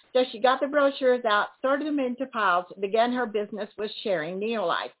something. So she got the brochures out, sorted them into piles, began her business with sharing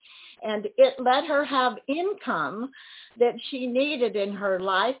Neolife, and it let her have income that she needed in her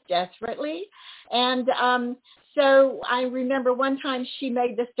life desperately. And so I remember one time she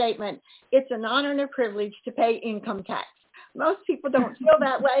made the statement, it's an honor and a privilege to pay income tax. Most people don't feel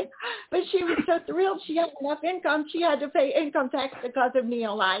that way, but she was so thrilled she had enough income. She had to pay income tax because of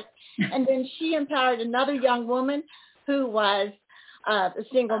Neolife. And then she empowered another young woman who was a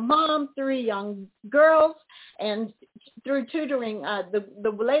single mom, 3 young girls, and through tutoring,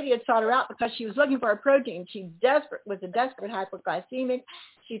 the lady had sought her out because she was looking for a protein. She was a desperate hypoglycemic.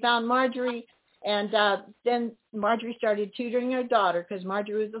 She found Marjorie, and then Marjorie started tutoring her daughter because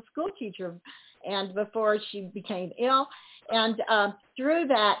Marjorie was a school teacher, and before she became ill. And through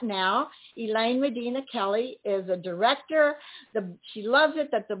that now, Elaine Medina Kelly is a director. She loves it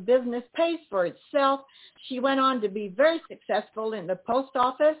that the business pays for itself. She went on to be very successful in the post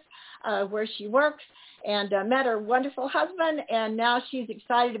office where she works, and met her wonderful husband. And now she's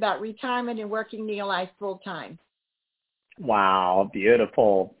excited about retirement and working Neolife full time. Wow,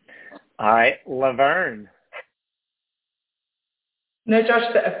 beautiful. All right, Laverne. No,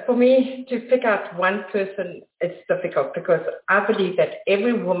 Josh, for me to pick out one person, it's difficult because I believe that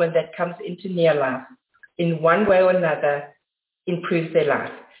every woman that comes into Neolife in one way or another improves their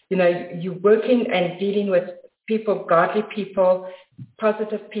life. You know, you're working and dealing with people, godly people,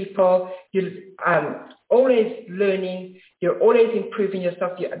 positive people. You're always learning. You're always improving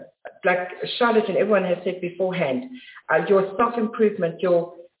yourself. Like Charlotte and everyone has said beforehand, your self-improvement,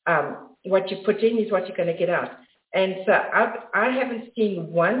 what you put in is what you're going to get out. And so I haven't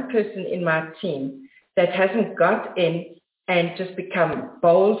seen one person in my team that hasn't got in and just become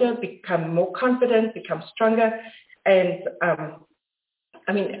bolder, become more confident, become stronger. And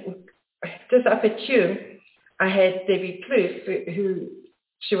I mean, just up at CHUM, I had Debbie Kloof, who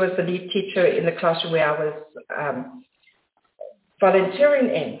she was the lead teacher in the classroom where I was volunteering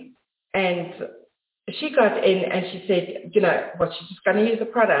in. And she got in and she said, you know, well, she's just going to use the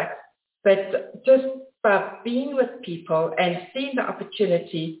product, but just by being with people and seeing the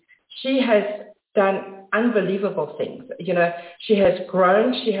opportunity, she has done unbelievable things. You know, she has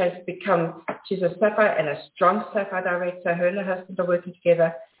grown. She's a Sapphire and a strong Sapphire director. Her and her husband are working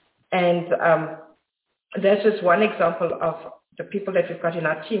together. And that's just one example of the people that we've got in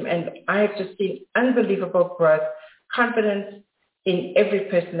our team. And I have just seen unbelievable growth, confidence in every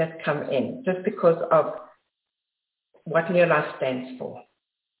person that's come in, just because of what Neolife stands for.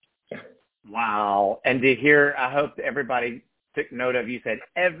 Wow. And to hear, I hope everybody took note of, you said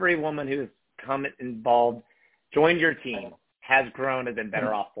every woman who's come involved, joined your team, has grown and been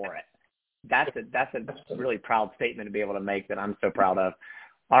better off for it. That's a really proud statement to be able to make that I'm so proud of.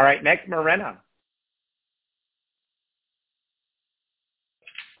 All right, next, Marina.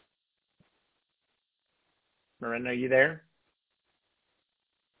 Marina, are you there?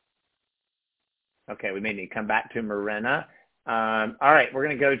 Okay, we may need to come back to Marina. All right, we're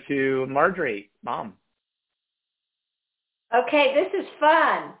going to go to Marjorie, Mom. Okay, this is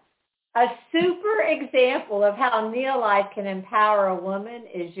fun. A super example of how Neolife can empower a woman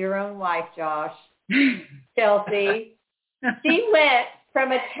is your own wife, Josh. Chelsea. She went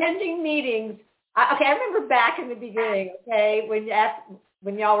from attending meetings. I remember back in the beginning, okay,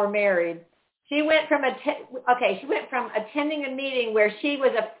 when y'all were married. She went from attending a meeting where she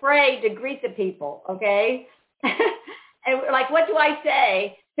was afraid to greet the people, okay? And like, what do I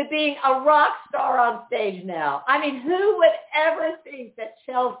say? To being a rock star on stage now. I mean, who would ever think that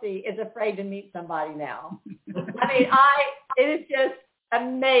Chelsea is afraid to meet somebody now? I mean, it is just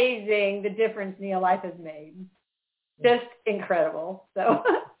amazing the difference Neolife has made. Just incredible. So.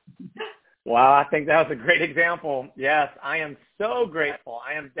 Wow, I think that was a great example. Yes, I am so grateful.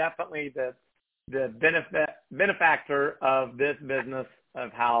 I am definitely the benefactor of this business,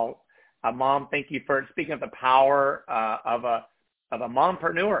 of how Mom, thank you for speaking of the power of a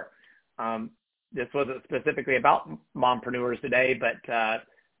mompreneur. This wasn't specifically about mompreneurs today,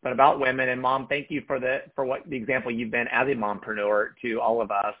 but about women. And Mom, thank you for the example you've been as a mompreneur to all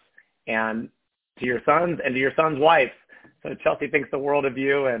of us and to your sons and to your son's wife. So Chelsea thinks the world of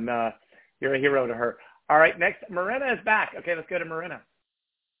you, and you're a hero to her. All right, next, Marina is back. Okay, let's go to Marina.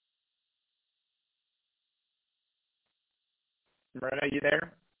 Marina, are you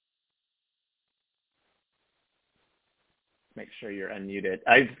there? Make sure you're unmuted.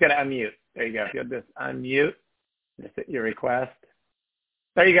 I just got to unmute. There you go. You'll just unmute. Just hit your request.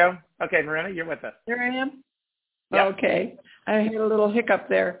 There you go. Okay, Marina, you're with us. There I am? Yep. Okay. I had a little hiccup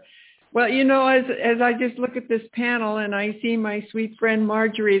there. Well, you know, as I just look at this panel and I see my sweet friend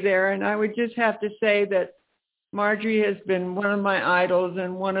Marjorie there, and I would just have to say that Marjorie has been one of my idols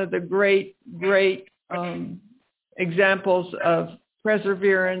and one of the great examples of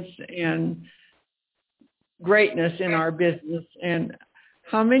perseverance and greatness in our business. And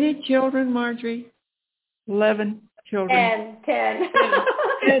how many children, Marjorie? 11 children. 10.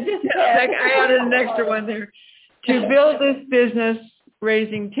 I added an extra one there. To build this business,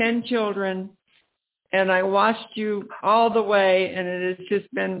 raising 10 children, and I watched you all the way, and it has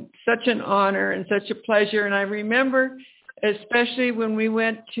just been such an honor and such a pleasure. And I remember, especially when we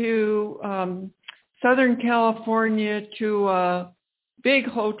went to Southern California to a big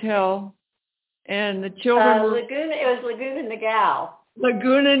hotel, and the children were Laguna. It was Laguna Niguel.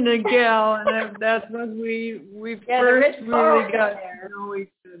 Laguna Niguel, and that's when we first really got to know each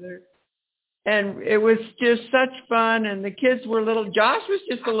other. And it was just such fun, and the kids were little. Josh was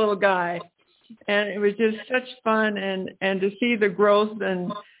just a little guy, and it was just such fun, and to see the growth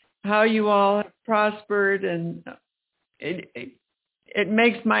and how you all have prospered, and it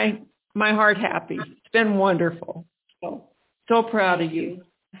makes my heart happy. It's been wonderful. So proud of you.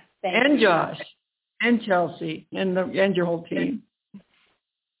 And Josh and Chelsea and your whole team.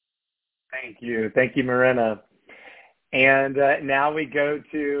 Thank you, Marina. And now we go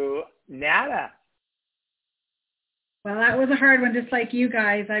to Nada. Well, that was a hard one, just like you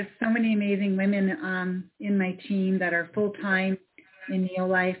guys. I have so many amazing women in my team that are full-time in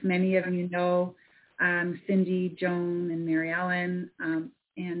Neolife. Many of you know Cindy, Joan, and Mary Ellen.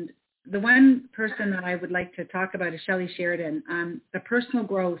 And the one person that I would like to talk about is Shelley Sheridan. The personal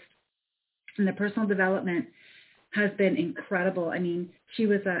growth and the personal development has been incredible. I mean, she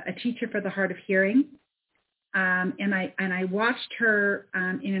was a teacher for the hard of hearing. And I watched her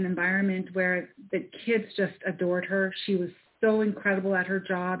in an environment where the kids just adored her. She was so incredible at her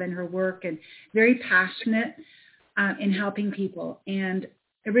job and her work, and very passionate in helping people. And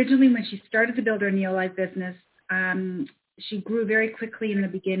originally, when she started to build her Neolife business, she grew very quickly in the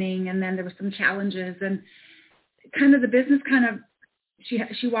beginning, and then there were some challenges, and kind of the business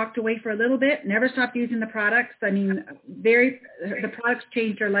she walked away for a little bit, never stopped using the products. I mean, the products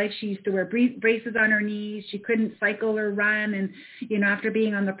changed her life. She used to wear braces on her knees. She couldn't cycle or run. And, after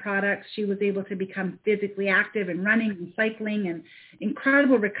being on the products, she was able to become physically active and running and cycling, and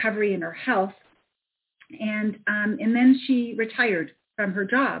incredible recovery in her health. And then she retired from her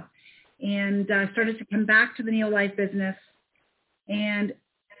job and started to come back to the Neolife business. And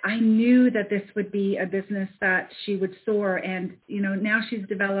I knew that this would be a business that she would soar. And, now she's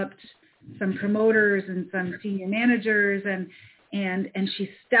developed some promoters and some senior managers, and she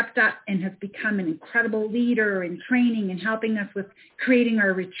stepped up and has become an incredible leader in training and helping us with creating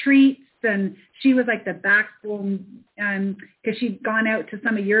our retreats. And she was like the backbone, because she'd gone out to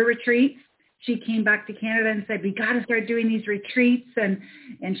some of your retreats. She came back to Canada and said, we got to start doing these retreats. And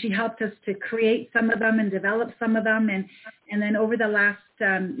she helped us to create some of them and develop some of them. And then over the last,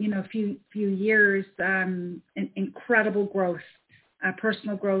 few years, incredible growth,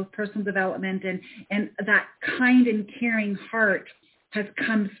 personal growth, personal development, and that kind and caring heart has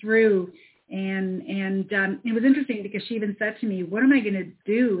come through. And it was interesting because she even said to me, what am I going to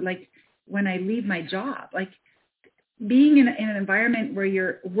do, like, when I leave my job? Like, being in an environment where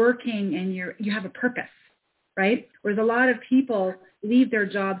you're working and you have a purpose, right? Whereas a lot of people leave their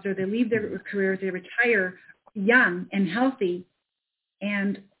jobs, or they leave their careers, they retire young and healthy,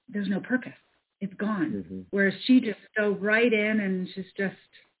 and there's no purpose. It's gone. Mm-hmm. Whereas she just dove right in, and she's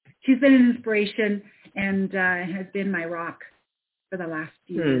been an inspiration, and has been my rock for the last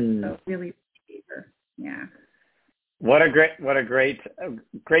few years. So really appreciate her. Yeah. What a great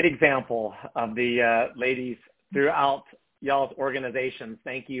example of the ladies throughout y'all's organizations.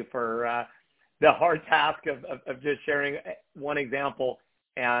 Thank you for the hard task of just sharing one example,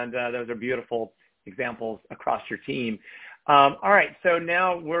 and those are beautiful examples across your team. All right, so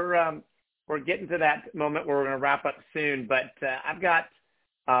now we're getting to that moment where we're going to wrap up soon, but I've got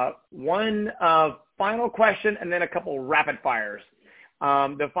one final question and then a couple rapid fires.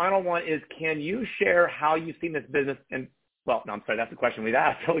 The final one is, can you share how you've seen this business that's the question we've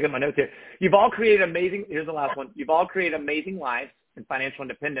asked. Look at my notes here. Here's the last one. You've all created amazing lives and financial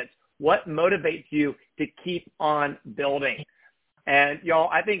independence. What motivates you to keep on building? And y'all,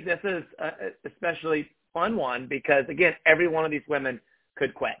 I think this is especially fun one because, again, every one of these women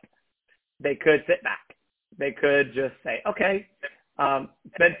could quit. They could sit back. They could just say, okay,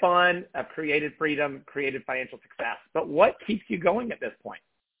 it's been fun. I've created freedom, created financial success. But what keeps you going at this point?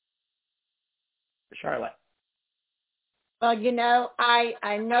 Charlotte. Well,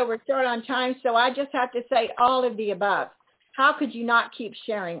 I know we're short on time, so I just have to say all of the above. How could you not keep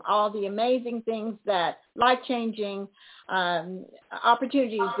sharing all the amazing things, that life-changing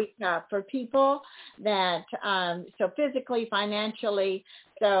opportunities we have for people, that so physically, financially,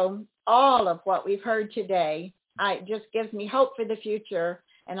 so all of what we've heard today, it just gives me hope for the future,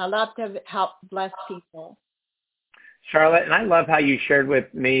 and I love to help bless people. Charlotte, and I love how you shared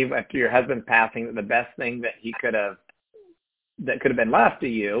with me after your husband's passing that the best thing that could have been left to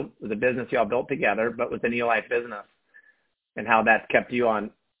you was a business y'all built together, but with the Neolife business, and how that's kept you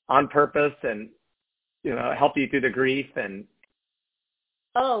on purpose and, helped you through the grief. And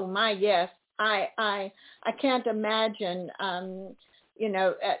oh my, yes. I can't imagine,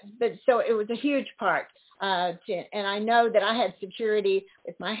 but so it was a huge part. And I know that I had security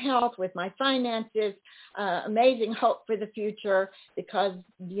with my health, with my finances, amazing hope for the future because,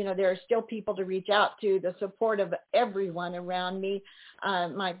 there are still people to reach out to, the support of everyone around me,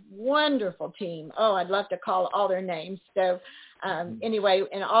 my wonderful team. Oh, I'd love to call all their names. So anyway,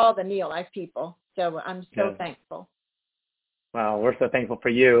 and all the Neolife people. So I'm so thankful. Wow, we're so thankful for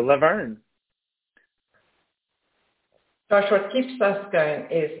you. Laverne. Josh, what keeps us going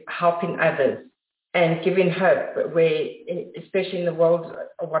is helping others and giving hope, especially in the world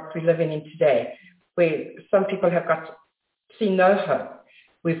of what we're living in today, where some people have seen no hope.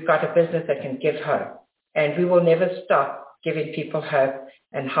 We've got a business that can give hope, and we will never stop giving people hope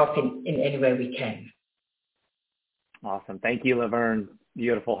and helping in any way we can. Awesome. Thank you, Laverne.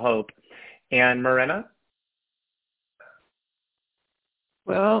 Beautiful hope. And Marina?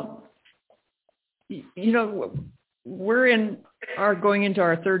 Well, we're going into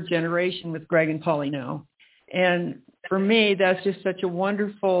our third generation with Greg and Polly now. And for me, that's just such a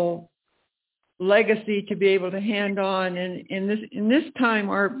wonderful legacy to be able to hand on. And in this time,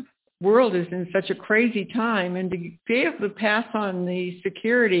 our world is in such a crazy time. And to be able to pass on the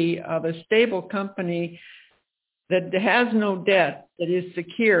security of a stable company that has no debt, that is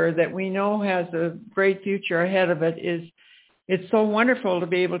secure, that we know has a great future ahead of it it's so wonderful to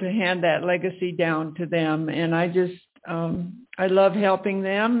be able to hand that legacy down to them. And I just, I love helping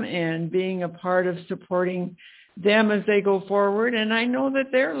them and being a part of supporting them as they go forward. And I know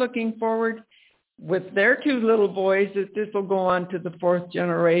that they're looking forward with their two little boys that this will go on to the fourth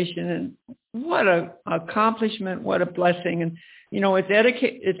generation. And what a accomplishment, what a blessing. And,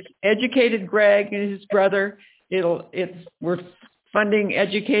 it's educated Greg and his brother. We're funding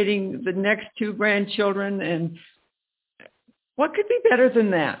educating the next two grandchildren, and what could be better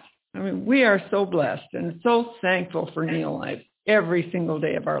than that? I mean, we are so blessed and so thankful for Neolife every single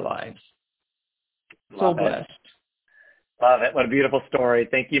day of our lives. So blessed. Love it. What a beautiful story.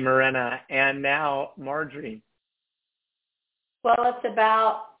 Thank you, Marina. And now, Marjorie. Well, it's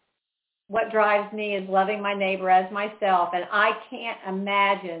about what drives me is loving my neighbor as myself. And I can't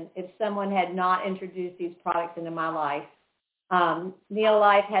imagine if someone had not introduced these products into my life.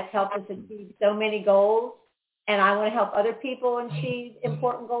 Neolife has helped us achieve so many goals. And I want to help other people achieve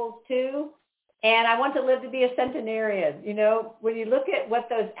important goals too. And I want to live to be a centenarian. When you look at what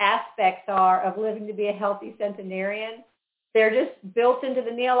those aspects are of living to be a healthy centenarian, they're just built into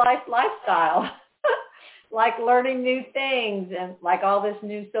the Neolife lifestyle, like learning new things and like all this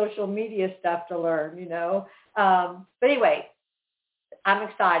new social media stuff to learn, But anyway, I'm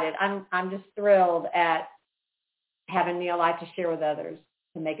excited. I'm just thrilled at having Neolife to share with others,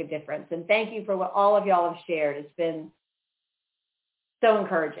 to make a difference. And thank you for what all of y'all have shared. It's been so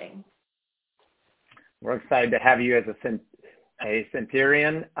encouraging. We're excited to have you as a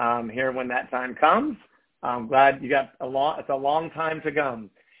centurion here when that time comes. I'm glad you got it's a long time to come.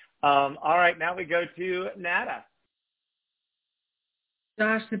 All right, now we go to Nada.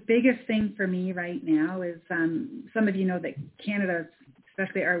 Josh, the biggest thing for me right now is some of you know that Canada,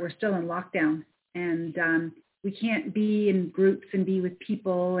 especially, we're still in lockdown, and we can't be in groups and be with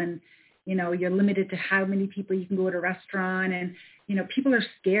people, and you're limited to how many people you can go to a restaurant, and people are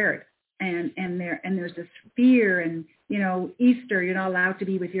scared, and there's this fear, and Easter, you're not allowed to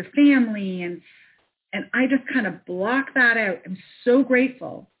be with your family, and I just kind of block that out. I'm so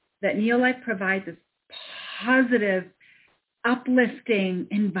grateful that Neolife provides this positive, uplifting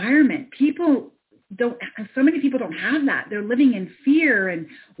environment. So many people don't have that. They're living in fear and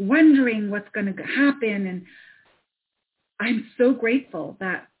wondering what's going to happen, and I'm so grateful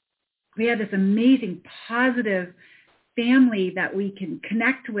that we have this amazing, positive family that we can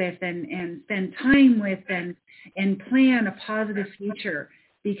connect with and spend time with and plan a positive future,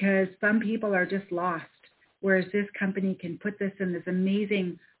 because some people are just lost, whereas this company can put this in this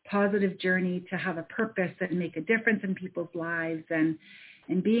amazing, positive journey to have a purpose and make a difference in people's lives and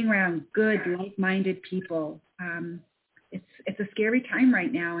being around good, like-minded people. It's a scary time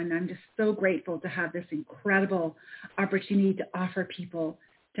right now, and I'm just so grateful to have this incredible opportunity to offer people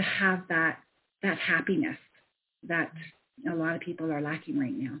to have that happiness that a lot of people are lacking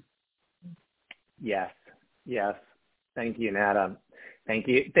right now. Yes. Thank you, Nada.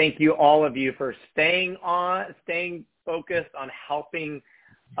 Thank you all of you for staying focused on helping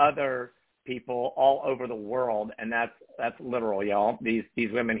other people all over the world, and that's literal, y'all.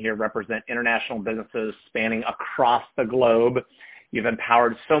 These women here represent international businesses spanning across the globe. You've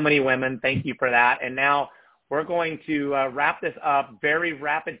empowered so many women. Thank you for that. And now we're going to wrap this up very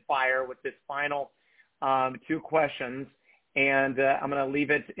rapid fire with this final 2 questions, and I'm going to leave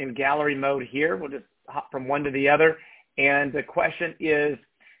it in gallery mode here. We'll just hop from one to the other, And the question is,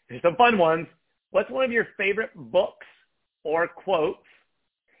 there's some fun ones. What's one of your favorite books or quotes,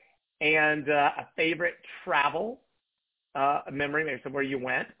 and a favorite travel memory, maybe somewhere you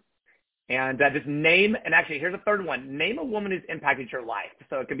went? And just name, and actually here's a third one, name a woman who's impacted your life.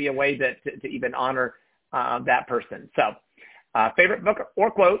 So it could be a way to even honor that person. So favorite book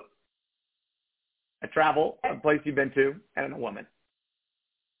or quote, a travel, a place you've been to, and a woman.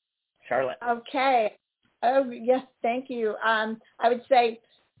 Charlotte. Okay. Oh, yes, thank you. I would say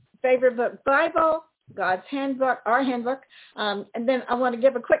favorite book, Bible, God's Handbook, our handbook. And then I want to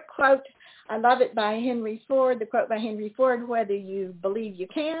give a quick quote. I love it by Henry Ford, the quote by Henry Ford, whether you believe you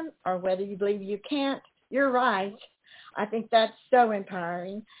can or whether you believe you can't, you're right. I think that's so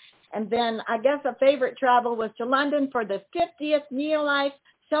empowering. And then I guess a favorite travel was to London for the 50th Neolife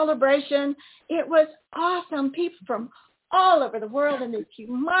celebration. It was awesome. People from all over the world in this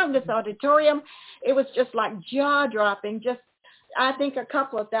humongous auditorium. It was just like jaw-dropping, just I think a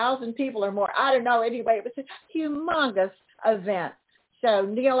couple of thousand people or more. I don't know. Anyway, it was a humongous event. So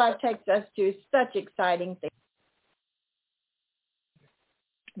Neolife takes us to such exciting things.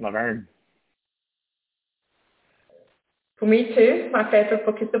 Laverne. For me too, my favorite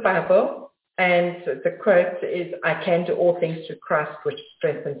book is the Bible. And the quote is, I can do all things through Christ, which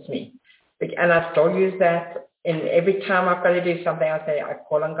strengthens me. And I still use that. And every time I've got to do something, I say, I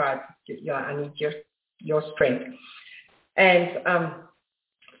call on God. I need your strength. And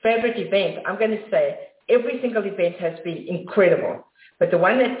favorite event, I'm going to say every single event has been incredible. But the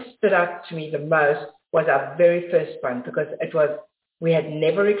one that stood out to me the most was our very first one, because we had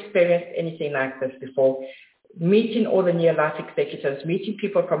never experienced anything like this before. Meeting all the near-life executives, meeting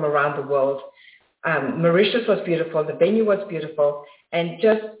people from around the world. Mauritius was beautiful. The venue was beautiful. And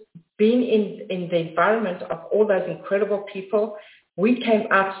just being in the environment of all those incredible people, we came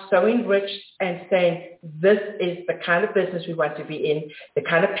out so enriched and saying, this is the kind of business we want to be in, the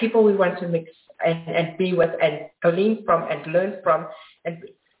kind of people we want to mix and be with and glean from and learn from. And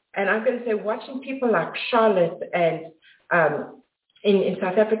I'm going to say, watching people like Charlotte and in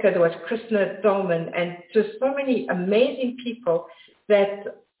South Africa, there was Krishna Dolman and just so many amazing people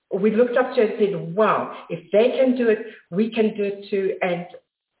that we looked up to and said, wow, if they can do it, we can do it too. And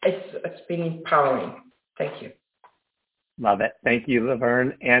it's been empowering. Thank you. Love it. Thank you,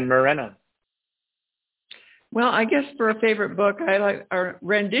 Laverne. And Marina. Well, I guess for a favorite book, I like our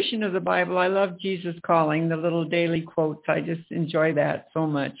rendition of the Bible. I love Jesus Calling, the little daily quotes. I just enjoy that so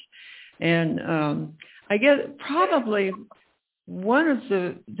much. And I guess probably one of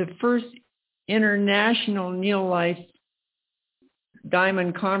the first international Neolife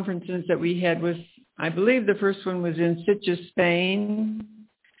Diamond conferences that we had was, I believe the first one was in Sitges, Spain.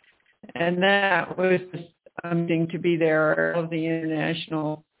 And that was amazing to be there, all of the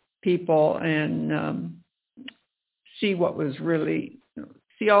international people, and see what was really,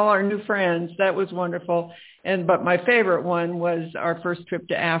 see all our new friends. That was wonderful. But my favorite one was our first trip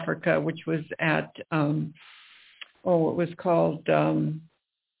to Africa, which was at, it was called,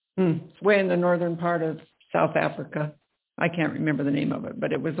 way in the northern part of South Africa. I can't remember the name of it,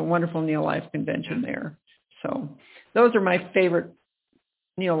 but it was a wonderful Neolife convention there. So those are my favorite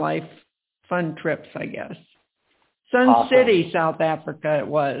Neolife fun trips, I guess. Sun Awesome. City, South Africa it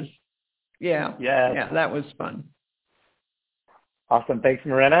was. Yeah. Yes. Yeah, that was fun. Awesome. Thanks,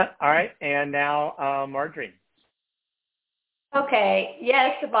 Marina. All right. And now, Marjorie. Okay.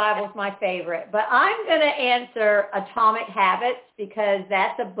 Yes, the Bible's my favorite, but I'm going to answer Atomic Habits because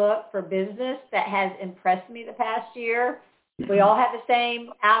that's a book for business that has impressed me the past year. We all have the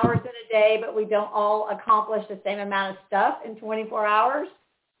same hours in a day, but we don't all accomplish the same amount of stuff in 24 hours.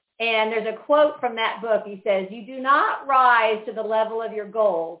 And there's a quote from that book. He says, you do not rise to the level of your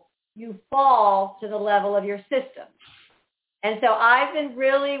goals. You fall to the level of your system. And so I've been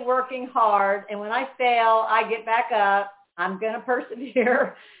really working hard. And when I fail, I get back up. I'm going to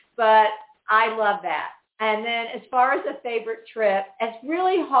persevere. But I love that. And then as far as a favorite trip, it's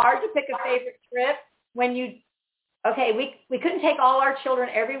really hard to pick a favorite trip when we couldn't take all our children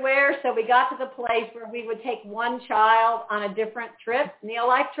everywhere, so we got to the place where we would take one child on a different trip,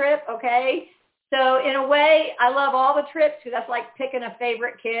 Neolife trip, okay? So in a way, I love all the trips because that's like picking a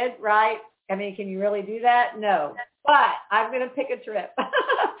favorite kid, right? I mean, can you really do that? No. But I'm going to pick a trip.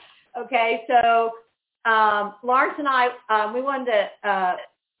 Okay, so Lawrence and I, we wanted to,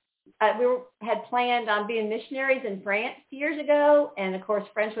 had planned on being missionaries in France years ago, and of course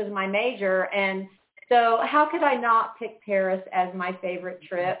French was my major, and so how could I not pick Paris as my favorite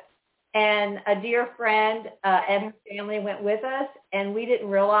trip? And a dear friend and her family went with us, and we didn't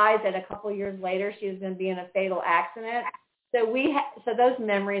realize that a couple of years later she was going to be in a fatal accident. So so those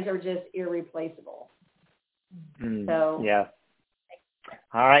memories are just irreplaceable. So yeah.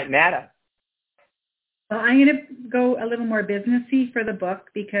 All right, Nada. Well, I'm going to go a little more businessy for the book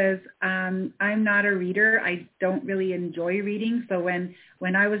because I'm not a reader. I don't really enjoy reading. So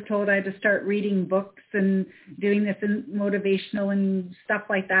when I was told I had to start reading books and doing this and motivational and stuff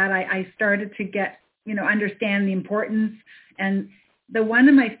like that, I started to get, understand the importance. And one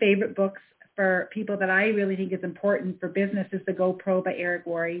of my favorite books for people that I really think is important for business is The Go Pro by Eric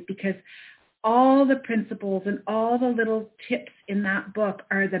Worre, because all the principles and all the little tips in that book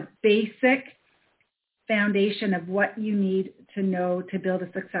are the basic foundation of what you need to know to build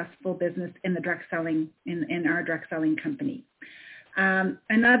a successful business in the direct selling, in our direct selling company. The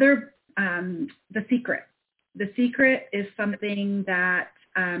Secret. The Secret is something that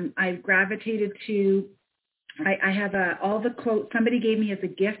I've gravitated to. I have all the quotes somebody gave me as a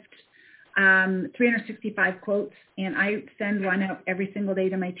gift, 365 quotes, and I send one out every single day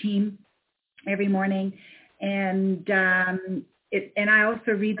to my team every morning. And I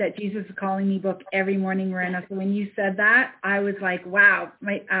also read that Jesus is Calling Me book every morning, Miranda. So when you said that, I was like, wow.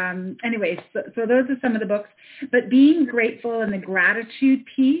 Anyways, so those are some of the books. But being grateful and the gratitude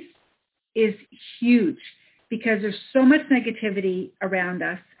piece is huge because there's so much negativity around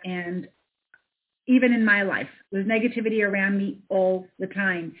us. And even in my life, there's negativity around me all the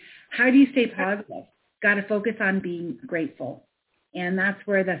time. How do you stay positive? Got to focus on being grateful. And that's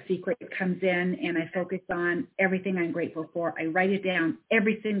where The Secret comes in, and I focus on everything I'm grateful for. I write it down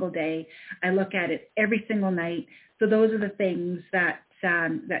every single day. I look at it every single night. So those are the things that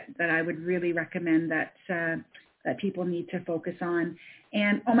I would really recommend that people need to focus on.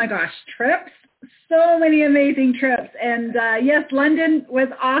 And oh my gosh, trips! So many amazing trips. And yes, London was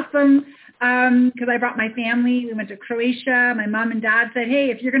awesome because I brought my family. We went to Croatia. My mom and dad said,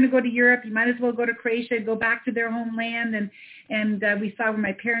 hey, if you're going to go to Europe, you might as well go to Croatia, go back to their homeland. And we saw where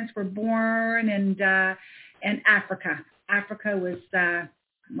my parents were born and Africa. Africa was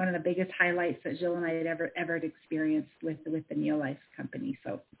one of the biggest highlights that Jill and I had ever experienced with the Neolife company.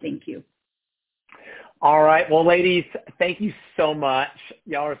 So thank you. All right. Well, ladies, thank you so much.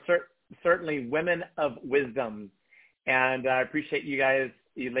 Y'all are certainly women of wisdom. And I appreciate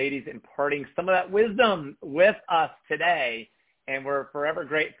you ladies imparting some of that wisdom with us today. And we're forever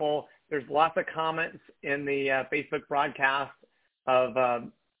grateful. There's lots of comments in the Facebook broadcast of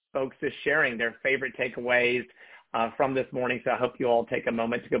folks just sharing their favorite takeaways from this morning. So I hope you all take a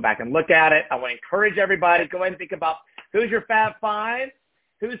moment to go back and look at it. I want to encourage everybody, go ahead and think about who's your Fab Five,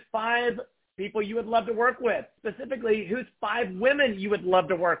 who's 5 people you would love to work with, specifically who's 5 women you would love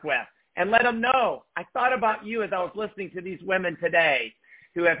to work with, and let them know. I thought about you as I was listening to these women today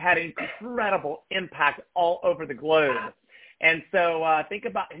who have had incredible impact all over the globe. And so think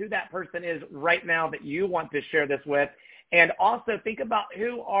about who that person is right now that you want to share this with. And also think about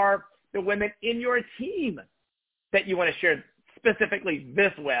who are the women in your team that you want to share specifically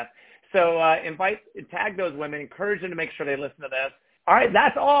this with. So tag those women, encourage them to make sure they listen to this. All right,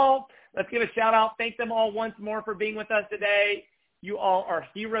 that's all. Let's give a shout out. Thank them all once more for being with us today. You all are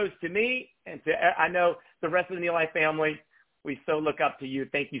heroes to me and to, I know, the rest of the Neolife family. We so look up to you.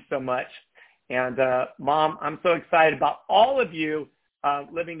 Thank you so much. And Mom, I'm so excited about all of you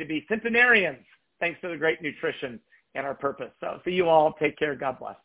living to be centenarians thanks to the great nutrition and our purpose. So see you all. Take care. God bless.